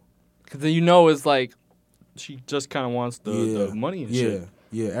terrible. Cause then you know it's like she just kind of wants the money and shit.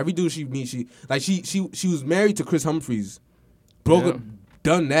 Yeah. Every dude she meets, she was married to Chris Humphries,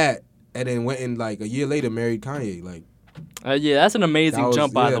 done that, and then went and like a year later married Kanye. Like, yeah, that's an amazing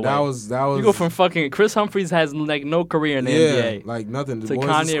jump by the way. That was. You go from fucking Chris Humphries has like no career in the NBA, like nothing. To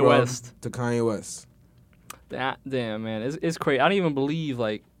Kanye West. To Kanye West. Damn, man, it's crazy. I don't even believe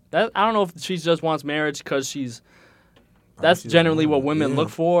like that. I don't know if she just wants marriage because she's. That's generally what women look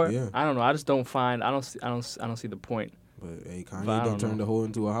for. Yeah. I don't know. I just don't find. I don't see the point. But hey, Kanye done turned the hoe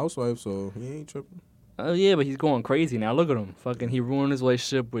into a housewife, so he ain't tripping. Oh yeah, but he's going crazy now. Look at him. Fucking, he ruined his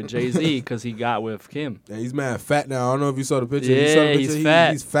relationship with Jay-Z because he got with Kim. Yeah, he's mad fat now. I don't know if you saw the picture. Yeah, he's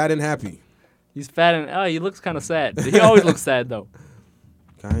fat. He's fat and happy. He's fat and he looks kind of sad. He always looks sad though.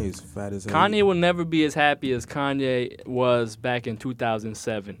 Kanye's fat as hell. Kanye will never be as happy as Kanye was back in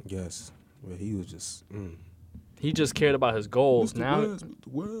 2007. Yes, but he was just. He just cared about his goals. Now,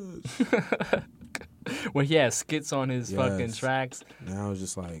 when he had skits on his fucking tracks. Now it's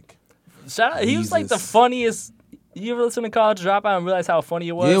just like. He was like the funniest. You ever listen to College Dropout and realize how funny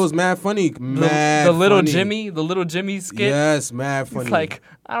it was? Yeah, it was mad funny. The little Jimmy skit. Yes, mad funny. He's like,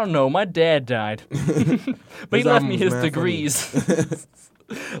 I don't know, my dad died, but he left me his degrees.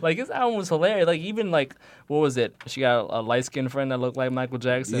 Like, his album was hilarious. Like, even like, what was it? She got a light skinned friend that looked like Michael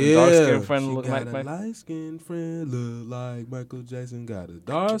Jackson. Yeah, dark skinned friend that looked like Michael. Light skinned friend look like Michael Jackson. Got a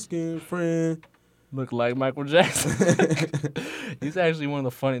dark skinned friend. Look like Michael Jackson. He's actually one of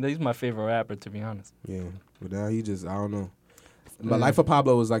the funny. He's my favorite rapper, to be honest. Yeah, but now he just, I don't know. But Life of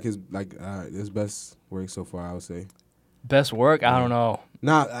Pablo was like his best work so far, I would say. Best work? I don't know.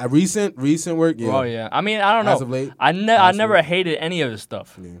 Nah, recent work. Yeah. Oh yeah. I mean, I don't know. As of late, I never hated any of his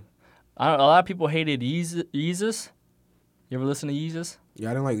stuff. Yeah. A lot of people hated Yeezus. You ever listen to Yeezus? Yeah,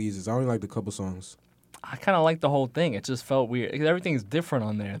 I didn't like Yeezus. I only liked a couple songs. I kind of liked the whole thing. It just felt weird. Everything's different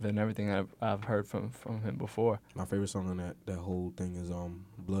on there than everything I've heard from him before. My favorite song on that whole thing is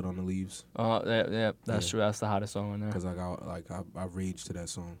 "Blood on the Leaves." That's true. That's the hottest song on there. Because I rage to that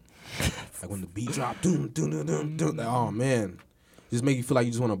song. Like when the beat drop, dun, dun, dun, dun, dun, like, oh man, just make you feel like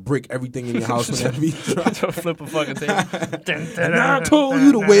you just want to brick everything in your house when that beat drop. Flip a fucking thing. And I told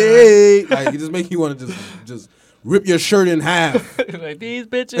you to wait. Like it just make you want to just rip your shirt in half. Like these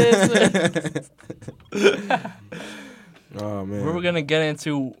bitches. Oh man. We're gonna get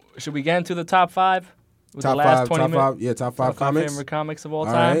into. Should we get into the top 5? Top the last 5. 20 top minutes? 5. Yeah, top 5 comics. Favorite comics of all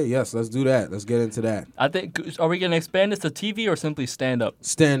All time. right. Yes, let's do that. Let's get into that. I think. Are we gonna expand this to TV or simply stand up?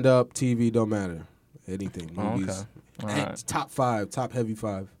 Stand up, TV, don't matter. Anything. Movies. Okay. All And right. top 5. Top heavy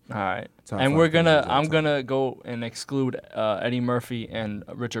 5. All right. Top And 5 we're gonna. comics all I'm time. gonna go and exclude Eddie Murphy and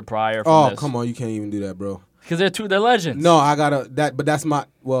Richard Pryor. Oh, From this. come on. You can't even do that, bro. Because they're legends. No, I gotta but that's my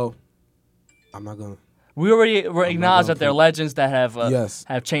I'm not gonna. We already acknowledged that they're legends that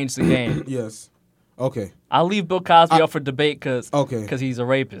have changed the game. Yes. Okay. I'll leave Bill Cosby up for debate because he's a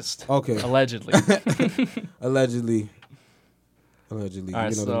rapist. Okay. Allegedly. Allegedly. All right,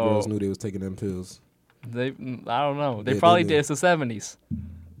 the girls knew they was taking them pills. I don't know. They Yeah, probably they did. It's the 70s.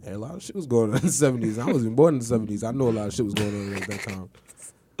 Yeah, a lot of shit was going on in the 70s. I wasn't born in the 70s. I know a lot of shit was going on at that time.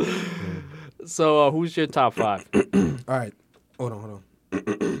 So who's your top 5? All right. Hold on.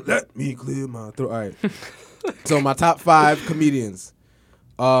 Let me clear my throat. All right. So my top 5 comedians.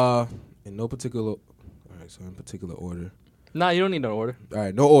 In no particular. All right. So in particular order. Nah, you don't need no order. All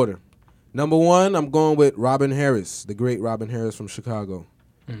right. No order. Number 1, I'm going with Robin Harris, the great Robin Harris from Chicago.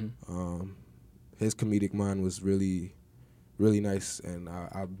 Mm-hmm. His comedic mind was really, really nice, and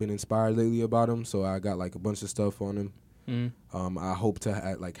I've been inspired lately about him. So I got like a bunch of stuff on him. Mm-hmm. I hope to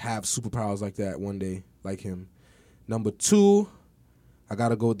have superpowers like that one day, like him. Number 2, I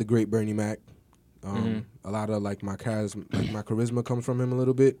gotta go with the great Bernie Mac. A lot of like my charisma comes from him a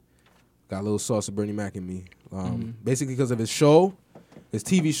little bit. Got a little sauce of Bernie Mac in me. Basically because of his show, his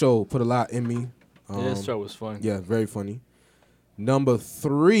TV show put a lot in me. His show was funny. Yeah, very funny. Number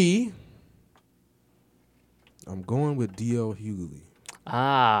 3, I'm going with D.L. Hughley.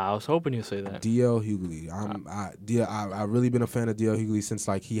 I was hoping you'd say that. D.L. Hughley. I've really been a fan of D.L. Hughley since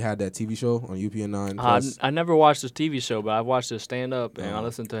like he had that TV show on UPN 9. I never watched his TV show, but I've watched his stand-up, and I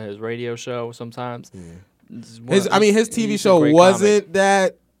listen to his radio show sometimes. Yeah. His TV he's show a great wasn't comic.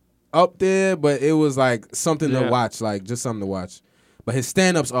 that up there, but it was like something to watch, like just something to watch. But his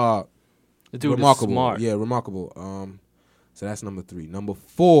stand-ups are The dude remarkable. is smart. Yeah, remarkable. So that's number 3. Number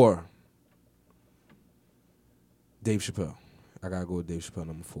 4, Dave Chappelle. I gotta go with Dave Chappelle,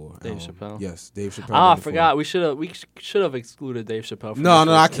 number 4. Dave Chappelle? Yes, Dave Chappelle. I number forgot. 4. We should have excluded Dave Chappelle. From No,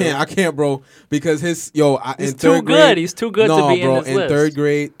 this I list, too. can't. I can't, bro. Because his He's in too third good. grade, He's too good no, to be bro, in this in list. third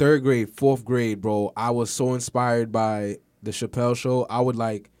grade, 4th grade, bro. I was so inspired by the Chappelle show. I would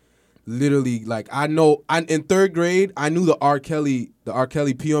like literally, like, in third grade, I knew the R. Kelly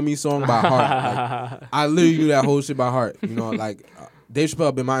Pee on Me song by heart. Like, I literally knew that whole shit by heart. You know, like, Dave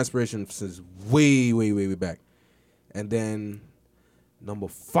Chappelle been my inspiration since way, way, way, way back. And then number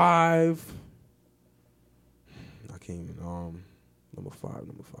 5, I can't even, number five.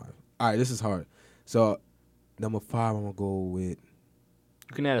 All right, this is hard. So, number 5, I'm going to go with,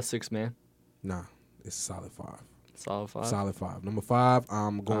 You can add a 6, man. nah, it's solid 5. Solid 5. Solid 5. Number 5,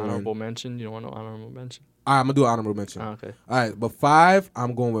 I'm going. Honorable mention. You don't want no honorable mention? All right, I'm going to do an honorable mention. Oh, okay. All right, but 5,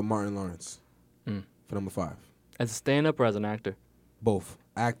 I'm going with Martin Lawrence Mm. for number 5. As a stand-up or as an actor? Both.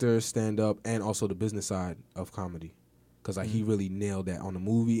 Actor, stand-up, and also the business side of comedy. Because, like, he really nailed that on the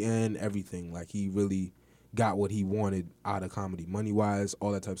movie and everything. Like, he really got what he wanted out of comedy. Money-wise,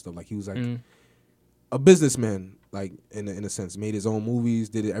 all that type of stuff. Like, he was, like, a businessman, like, in a sense. Made his own movies,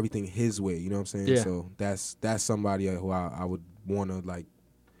 did everything his way. You know what I'm saying? Yeah. So, that's somebody who I would want to, like,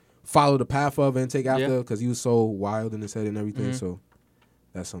 follow the path of and take after. Because he was so wild in his head and everything. So,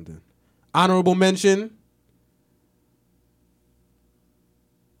 that's something. Honorable mention.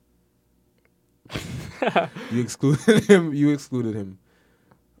 You excluded him.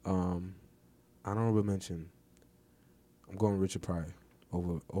 Honorable mention. I'm going Richard Pryor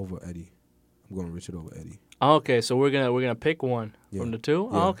over Eddie. I'm going Richard over Eddie. Oh, okay, so we're gonna pick one from the 2.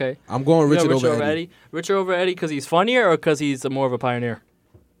 Yeah. Oh, okay. I'm going Richard, Richard over Eddie. Richard over Eddie because he's funnier or because he's more of a pioneer?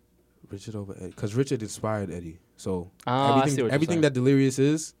 Richard over Eddie, because Richard inspired Eddie. So I see what everything you're that Delirious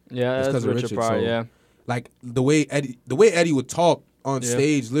is, Yeah, it's that's 'cause of Richard Richard, Pryor. so- Yeah. like the way Eddie would talk on Yeah.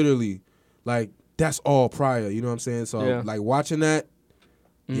 stage, literally, like that's all Pryor. You know what I'm saying? So Yeah. like watching that,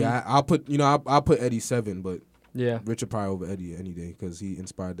 yeah, I'll put I'll put Eddie 7, but Yeah. Richard Pryor over Eddie any day because he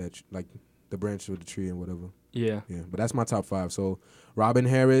inspired that like the branch of the tree and whatever. Yeah. Yeah, but that's my top 5. So Robin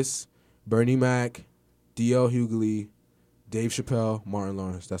Harris, Bernie Mac, D.L. Hughley, Dave Chappelle, Martin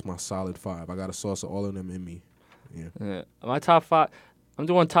Lawrence. That's my solid 5. I got a sauce of all of them in me. Yeah. My top 5. I'm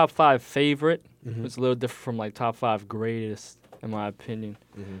doing top 5 favorite. It's a little different from like top 5 greatest in my opinion.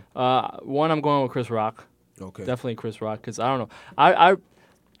 One, I'm going with Chris Rock. Okay. Definitely Chris Rock because I don't know. I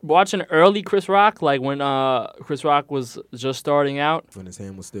watching early Chris Rock, like when Chris Rock was just starting out, When his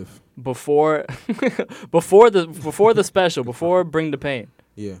hand was stiff. before the special, before Bring the Pain.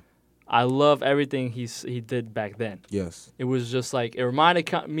 Yeah. I love everything he did back then. Yes. It was just like it reminded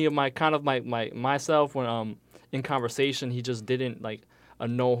me of myself when in conversation he just didn't like a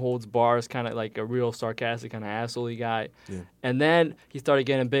no holds bars kind of like a real sarcastic kind of assholey guy. Yeah. And then he started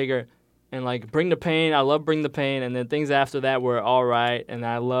getting bigger. And like Bring the Pain, I love Bring the Pain, and then things after that were all right. And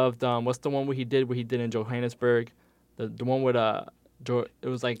I loved what's the one where he did in Johannesburg, the one with it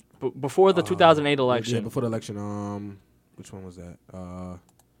was like before the 2008 election. Yeah, before the election. Which one was that?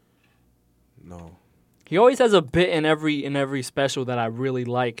 No. He always has a bit in every special that I really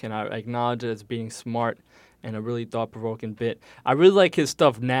like, and I acknowledge it as being smart and a really thought-provoking bit. I really like his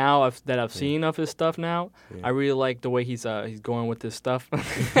stuff now that I've seen of his stuff now. Yeah. I really like the way he's going with this stuff.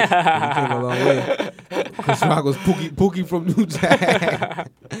 He came a long way. Chris Rock was Pookie from New Jack.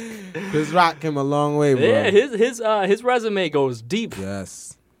 Chris Rock came a long way, bro. Yeah, his resume goes deep.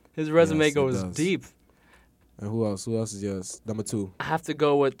 Yes. His resume Yes, it goes does. deep. And who else? Who else is yours? Number 2. I have to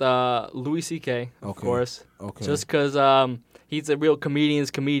go with Louis C.K., of Okay. course. Okay. Just because he's a real comedian's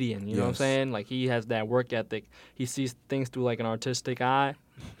comedian. You know what I'm Yes. saying? Like, he has that work ethic. He sees things through, like, an artistic eye.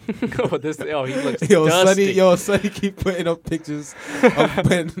 He looks dusty. Sonny keep putting up pictures of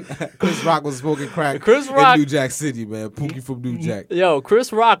when Chris Rock was smoking crack Chris Rock- in New Jack City, man. Pookie from New Jack. Yo,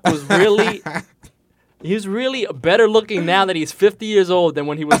 Chris Rock was really... He's really better looking now that he's 50 years old than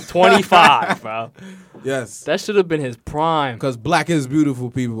when he was 25, bro. Yes. That should have been his prime. Because black is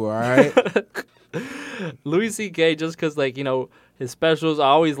beautiful, people, all right? Louis C.K. just because, like, you know, his specials, I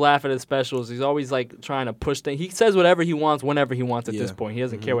always laugh at his specials. He's always, like, trying to push things. He says whatever he wants whenever he wants at this Yeah. point. He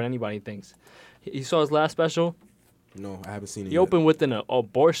doesn't care what anybody thinks. You saw his last special? No, I haven't seen it He yet. opened with an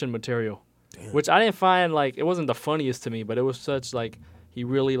abortion material, which I didn't find, like, it wasn't the funniest to me, but it was such, like, he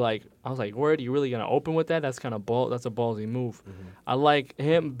really, like, I was like, word, you really going to open with that? That's kind of that's a ballsy move. I like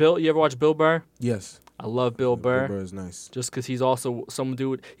him. Bill, you ever watch Bill Burr? Yes. I love Bill Burr. Bill Burr is nice. Just because he's also some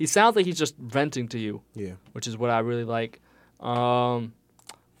dude. He sounds like he's just venting to you, Yeah. which is what I really like.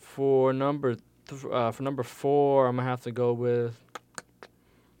 For number 4, I'm gonna have to go with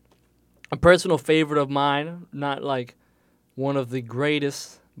a personal favorite of mine. Not like one of the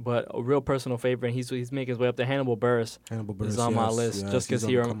greatest, but a real personal favorite. And he's making his way up to Hannibal Buress. Hannibal Buress He's on my list just because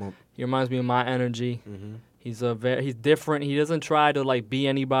he reminds me of my energy. Mm-hmm. He's he's different. He doesn't try to like be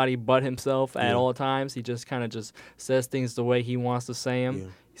anybody but himself at all times. He just kind of just says things the way he wants to say them. Yeah.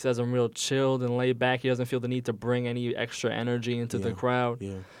 He says them real chilled and laid back. He doesn't feel the need to bring any extra energy into the crowd.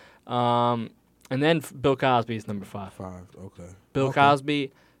 Yeah. And then Bill Cosby is number 5. 5. Okay. Bill Okay.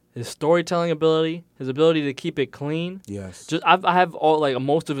 Cosby, his storytelling ability, his ability to keep it clean. Yes. Just I have all like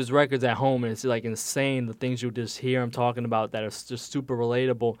most of his records at home, and it's like insane the things you just hear him talking about that are just super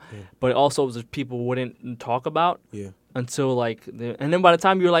relatable, but also just people wouldn't talk about Yeah. until like and then by the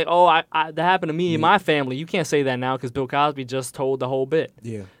time you're like, oh, I that happened to me and my family, you can't say that now because Bill Cosby just told the whole bit.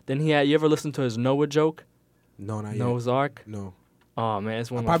 Yeah. Then you ever listen to his Noah joke, No, not yet. Noah's Ark? No. Oh man,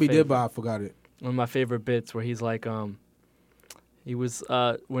 it's one I of my probably favorite. did, but I forgot it. One of my favorite bits where he's like, he was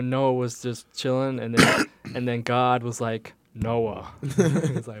when Noah was just chilling, and then and then God was like, Noah.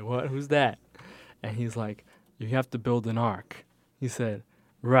 He's like, what? Who's that? And he's like, you have to build an ark. He said,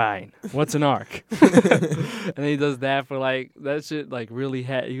 right. What's an ark? And then he does that for like that shit. Like really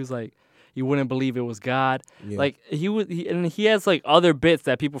he was like, you wouldn't believe it was God. Yeah. Like and he has like other bits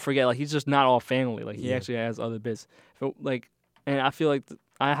that people forget. Like he's just not all family. Like he Yeah. actually has other bits. So, like, and I feel like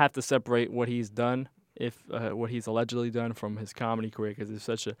I have to separate what he's done, what he's allegedly done, from his comedy career, because it's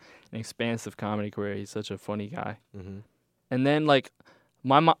such an expansive comedy career. He's such a funny guy. Mm-hmm. And then like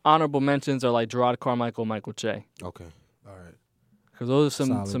my honorable mentions are like Gerard Carmichael, Michael Che, Okay. All right. because those are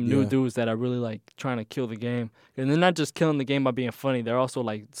Solid, some new yeah. dudes that are really like trying to kill the game. And they're not just killing the game by being funny. They're also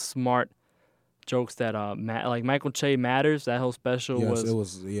like smart jokes that like Michael Che Matters. That whole special Yes, it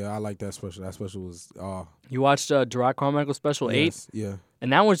was. Yeah, I like that special. That special was. You watched Gerard Carmichael special 8, Yes, yeah.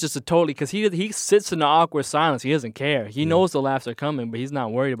 and that one's just a totally because he sits in the awkward silence. He doesn't care. He knows the laughs are coming, but he's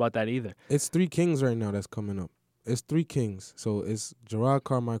not worried about that either. It's 3 kings right now that's coming up. It's 3 kings. So it's Gerard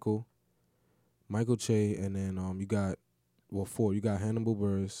Carmichael, Michael Che, and then you got 4. You got Hannibal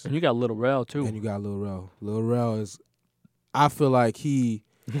Buress, And you got Lil Rel too. and you got Lil Rel. Lil Rel is. I feel like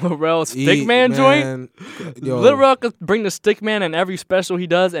Lil Rel Stickman joint. Yo, Lil Rel could bring the Stickman in every special he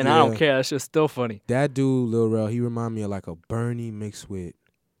does, and I don't Yeah. care. That shit's still funny. That dude, Lil Rel, he remind me of like a Bernie mixed with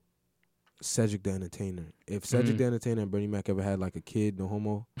Cedric the Entertainer. If Cedric the Entertainer and Bernie Mac ever had like a kid, no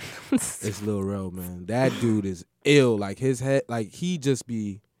homo, it's Lil Rel, man. That dude is ill. Like his head, like he just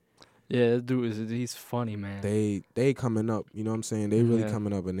be. Yeah, this dude he's funny, man. They coming up. You know what I'm saying? They really Yeah.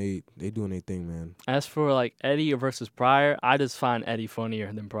 coming up, and they doing their thing, man. As for like Eddie versus Pryor, I just find Eddie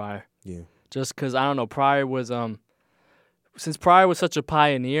funnier than Pryor. Yeah, Just because I don't know, Pryor was since Pryor was such a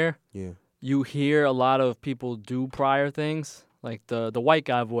pioneer, yeah, you hear a lot of people do Pryor things, like the white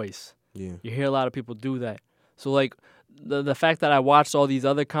guy voice. yeah. You hear a lot of people do that. So like the fact that I watched all these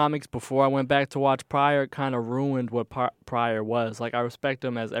other comics before I went back to watch Pryor kind of ruined what Pryor was. Like I respect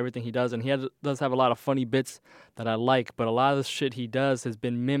him as everything he does, and he does have a lot of funny bits that I like. But a lot of the shit he does has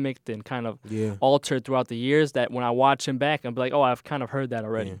been mimicked and kind of Yeah. altered throughout the years. That when I watch him back, I'm like, oh, I've kind of heard that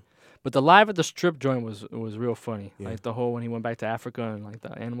already. Yeah. But the live at the strip joint was real funny. Yeah. Like the whole when he went back to Africa and like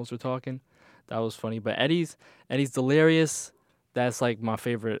the animals were talking, that was funny. But Eddie's Delirious. That's like my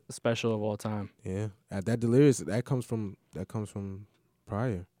favorite special of all time. Yeah, that Delirious that comes from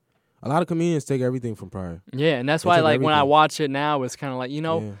Pryor. A lot of comedians take everything from Pryor. Yeah, and that's They why took like when I everything. watch it now, it's kind of like Yeah.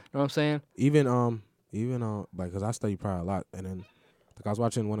 know what I'm saying? Even like cause I study Pryor a lot, and then like I was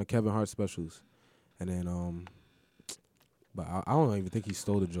watching one of Kevin Hart's specials, and then but I don't even think he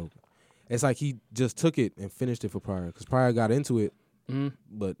stole the joke. It's like he just took it and finished it for Pryor, because Pryor got into it,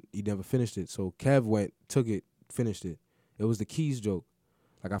 but he never finished it. So Kev took it, finished it. It was the keys joke.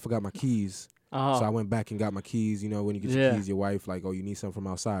 Like I forgot my keys. Oh, So I went back and got my keys. You know, when you get Yeah. your keys, your wife like, oh, you need something from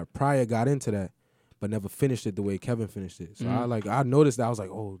outside. Pryor got into that, but never finished it the way Kevin finished it. So I noticed that. I was like,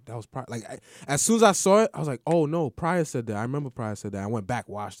 oh, that was Pryor. Like as soon as I saw it, I was like, oh no, Pryor said that. I remember Pryor said that. I went back,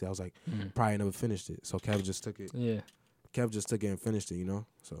 watched it. I was like, Pryor never finished it. So Kev just took it. yeah. Kev just took it and finished it. You know.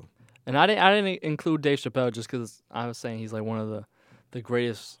 So And I didn't include Dave Chappelle just because I was saying he's like one of the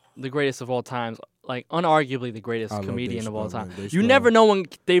greatest of all times. Like unarguably the greatest I love comedian Dave of all Chappelle, time. man. Dave You Chappelle. never know when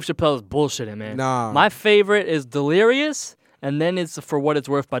Dave Chappelle is bullshitting, man. Nah. My favorite is Delirious, and then it's For What It's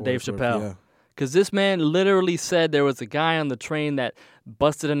Worth by For what Dave it's worth, Chappelle. yeah. Because this man literally said there was a guy on the train that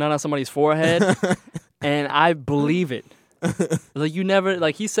busted a nut on somebody's forehead, and I believe it. Like you never,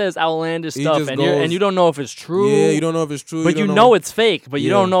 like he says outlandish He stuff, just and goes- you don't know if it's true. Yeah, you don't know if it's true. but you don't know it's fake. But you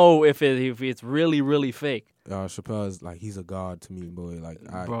Yeah. don't know if it's really really fake. Chappelle is like, he's a god to me, boy. Like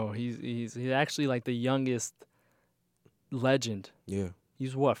Bro, he's actually like the youngest legend. yeah.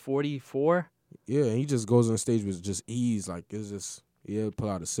 He's what 44, Yeah, and he just goes on stage with just ease. Like, it's just, pull out a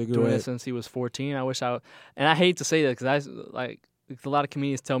doing it cigarette. since he was 14. And I hate to say that because a lot of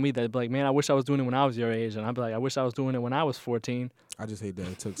comedians tell me that, like, man, I wish I was doing it when I was your age, and I'd be like, I wish I was doing it when I was 14. I just hate that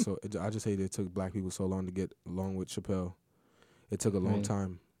I just hate that it took black people so long to get along with Chappelle. It took a long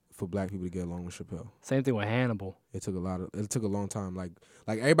time for black people to get along with Chappelle. Same thing with Hannibal. It took a long time. Like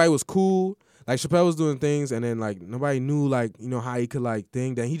everybody was cool. Like Chappelle was doing things, and then like nobody knew like how he could like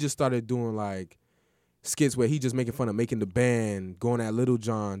think. Then he just started doing like skits where he just making fun of making the band, going at Little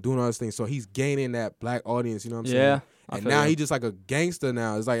John, doing all these things. So he's gaining that black audience. You know what I'm saying? And now he just like a gangster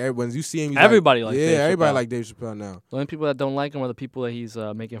now. It's like when you see him, everybody like Dave everybody Chappelle. like Dave Chappelle now. The only people that don't like him are the people that he's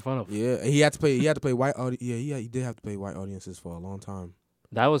making fun of. Yeah, he had to play white audience. Yeah, he did have to play white audiences for a long time.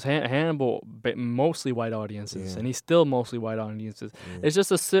 That was Hannibal, mostly white audiences, and he's still mostly white audiences. Yeah. It's just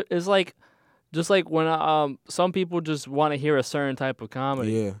it's like, just like when some people just want to hear a certain type of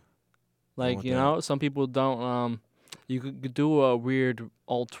comedy. Yeah, like some people don't. You could do a weird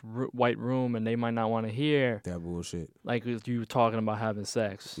white room, and they might not want to hear that bullshit. Like you were talking about having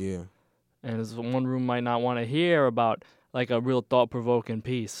sex. Yeah, and one room might not want to hear about like a real thought-provoking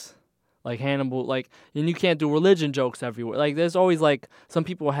piece. Like Hannibal, and you can't do religion jokes everywhere. Like, there's always some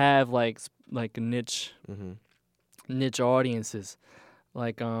people have like niche audiences.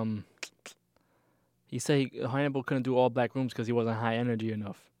 Like he said Hannibal couldn't do all black rooms because he wasn't high energy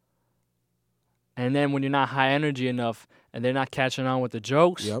enough. And then when you're not high energy enough and they're not catching on with the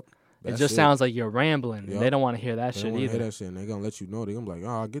jokes, it just sounds like you're rambling. Yep. And they don't want to hear that shit either. They don't want to hear that shit, and they're gonna let you know. They're gonna be like,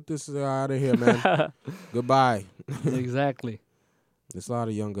 "Oh, get this out of here, man. Goodbye." Exactly. There's a lot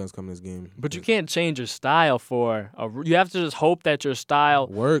of young guns coming in this game. But you can't change your style you have to just hope that your style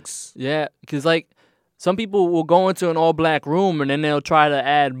works. Yeah, because some people will go into an all-black room and then they'll try to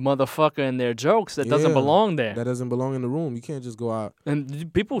add motherfucker in their jokes that doesn't belong there. That doesn't belong in the room. You can't just go out.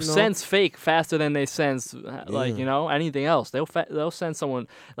 And people sense fake faster than they sense anything else. They'll sense someone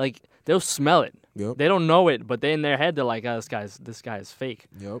they'll smell it. Yep. They don't know it, but they in their head they're like, oh, this guy is fake.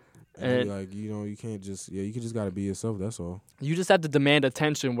 Yep. And you can't just you just gotta be yourself. That's all. You just have to demand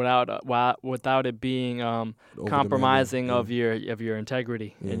attention without it being compromising of your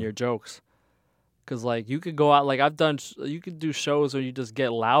integrity in your jokes. Cause you could go out you could do shows where you just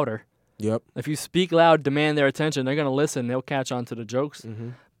get louder. Yep. If you speak loud, demand their attention, they're gonna listen. They'll catch on to the jokes.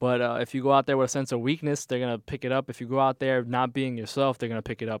 Mm-hmm. But if you go out there with a sense of weakness, they're gonna pick it up. If you go out there not being yourself, they're gonna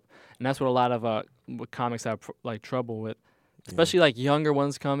pick it up. And that's what a lot of comics have trouble with. Especially younger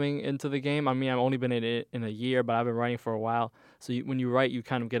ones coming into the game. I mean, I've only been in it in a year, but I've been writing for a while. So when you write, you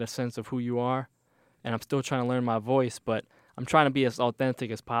kind of get a sense of who you are. And I'm still trying to learn my voice, but I'm trying to be as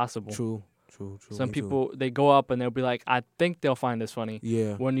authentic as possible. True. Some people, they go up and they'll be like, I think they'll find this funny.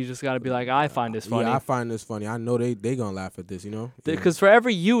 Yeah. When you just got to be like, I find this funny. Yeah, I find this funny. I know they going to laugh at this, Because for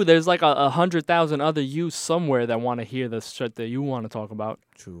every you, there's 100,000 other yous somewhere that want to hear the shit that you want to talk about.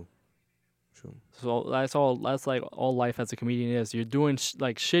 True. So that's all life as a comedian is. You're doing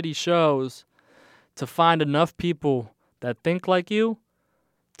shitty shows to find enough people that think like you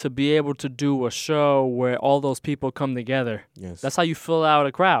to be able to do a show where all those people come together. Yes. That's how you fill out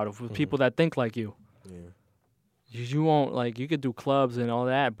a crowd with people that think like you. Yeah. You won't you could do clubs and all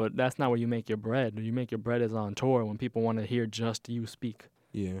that, but that's not where you make your bread. You make your bread is on tour when people want to hear just you speak.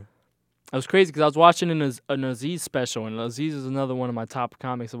 Yeah. It was crazy because I was watching an Aziz special, and Aziz is another one of my top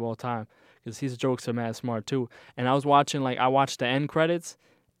comics of all time. Because his jokes are mad smart, too. And I was watching, I watched the end credits,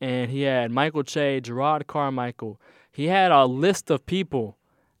 and he had Michael Che, Gerard Carmichael. He had a list of people,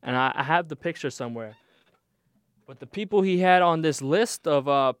 and I have the picture somewhere. But the people he had on this list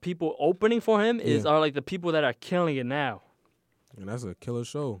of people opening for him are the people that are killing it now. And that's a killer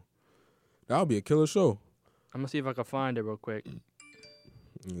show. That'll be a killer show. I'm going to see if I can find it real quick.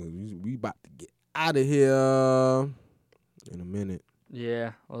 We about to get out of here in a minute.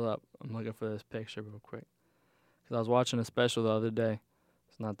 Yeah, hold up. I'm looking for this picture real quick. Because I was watching a special the other day.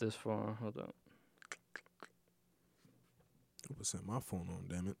 It's not this far. Hold up. I set my phone on,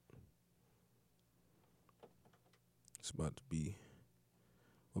 damn it. It's about to be...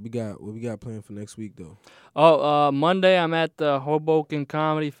 What we got planned for next week, though? Oh, Monday I'm at the Hoboken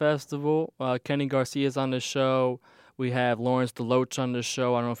Comedy Festival. Kenny Garcia's on the show. We have Lawrence DeLoach on the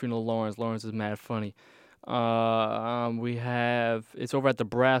show. I don't know if you know Lawrence. Lawrence is mad funny. It's over at the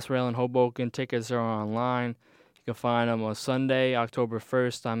Brass Rail in Hoboken. Tickets are online. You can find them on Sunday, October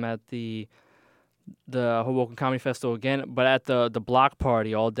 1st. I'm at the Hoboken Comedy Festival again, but at the block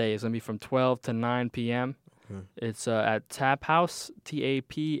party all day. It's going to be from 12 to 9 p.m. Okay. It's at Tap House,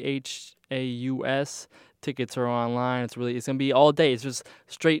 Taphaus. Tickets are online. It's going to be all day. It's just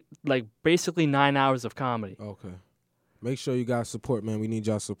straight, basically 9 hours of comedy. Okay. Make sure you guys support, man. We need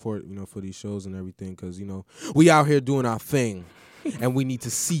y'all support, for these shows and everything, because, we out here doing our thing, and we need to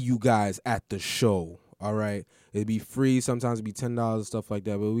see you guys at the show, all right? It'd be free. Sometimes it'd be $10 and stuff like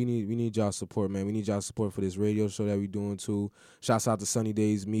that, but we need y'all support, man. We need y'all support for this radio show that we doing, too. Shouts out to Sunny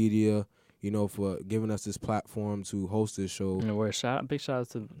Days Media. for giving us this platform to host this show. Big shout out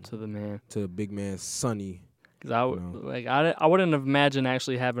to the man, to the big man Sonny. Because I wouldn't have imagined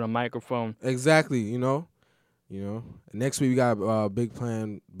actually having a microphone. Exactly, Next week we got big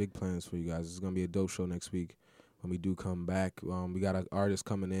plans for you guys. It's gonna be a dope show next week when we do come back. We got an artist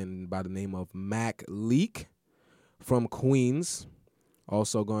coming in by the name of Mac Leak from Queens.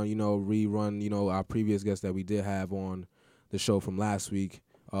 Also going, rerun, our previous guests that we did have on the show from last week.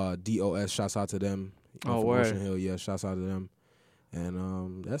 DOS, shouts out to them. Oh, from word. Ocean Hill, yeah, shouts out to them.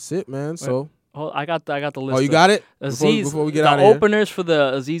 And that's it, man. So. Oh, I got the list. Oh, you got it? Aziz, before we get out of here. The openers for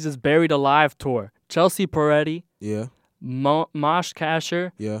the Aziz's Buried Alive tour. Chelsea Peretti. Yeah. Mosh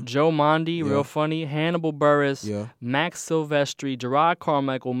Casher. Yeah. Joe Mondi, Yeah. real funny. Hannibal Burris. Yeah. Max Silvestri. Gerard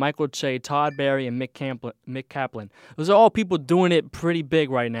Carmichael. Michael Che. Todd Barry. And Mick Kaplan. Those are all people doing it pretty big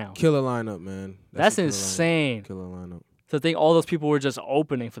right now. Killer lineup, man. That's a killer insane. Killer lineup. To think all those people were just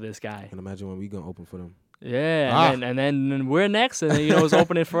opening for this guy. And imagine when we gonna open for them. Yeah, and then we're next, and then, who's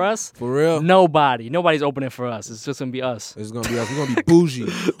opening for us? For real? Nobody's opening for us. It's just gonna be us. It's gonna be us. We're gonna be bougie.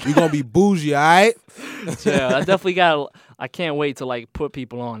 We're gonna be bougie, all right? Yeah, I can't wait to put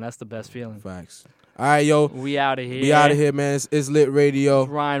people on. That's the best feeling. Facts. All right, yo. We out of here. We out of here, man. It's Lit Radio.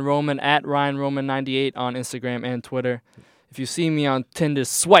 Ryan Roman at Ryan Roman 98 on Instagram and Twitter. If you see me on Tinder,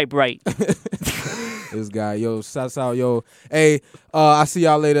 swipe right. This guy, yo, shouts out, yo. Hey, I see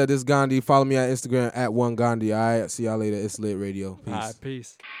y'all later. This is Gandhi. Follow me on Instagram at @1Gandhi. All right, see y'all later. It's Lit Radio. Peace. All right,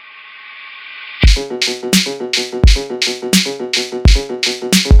 peace.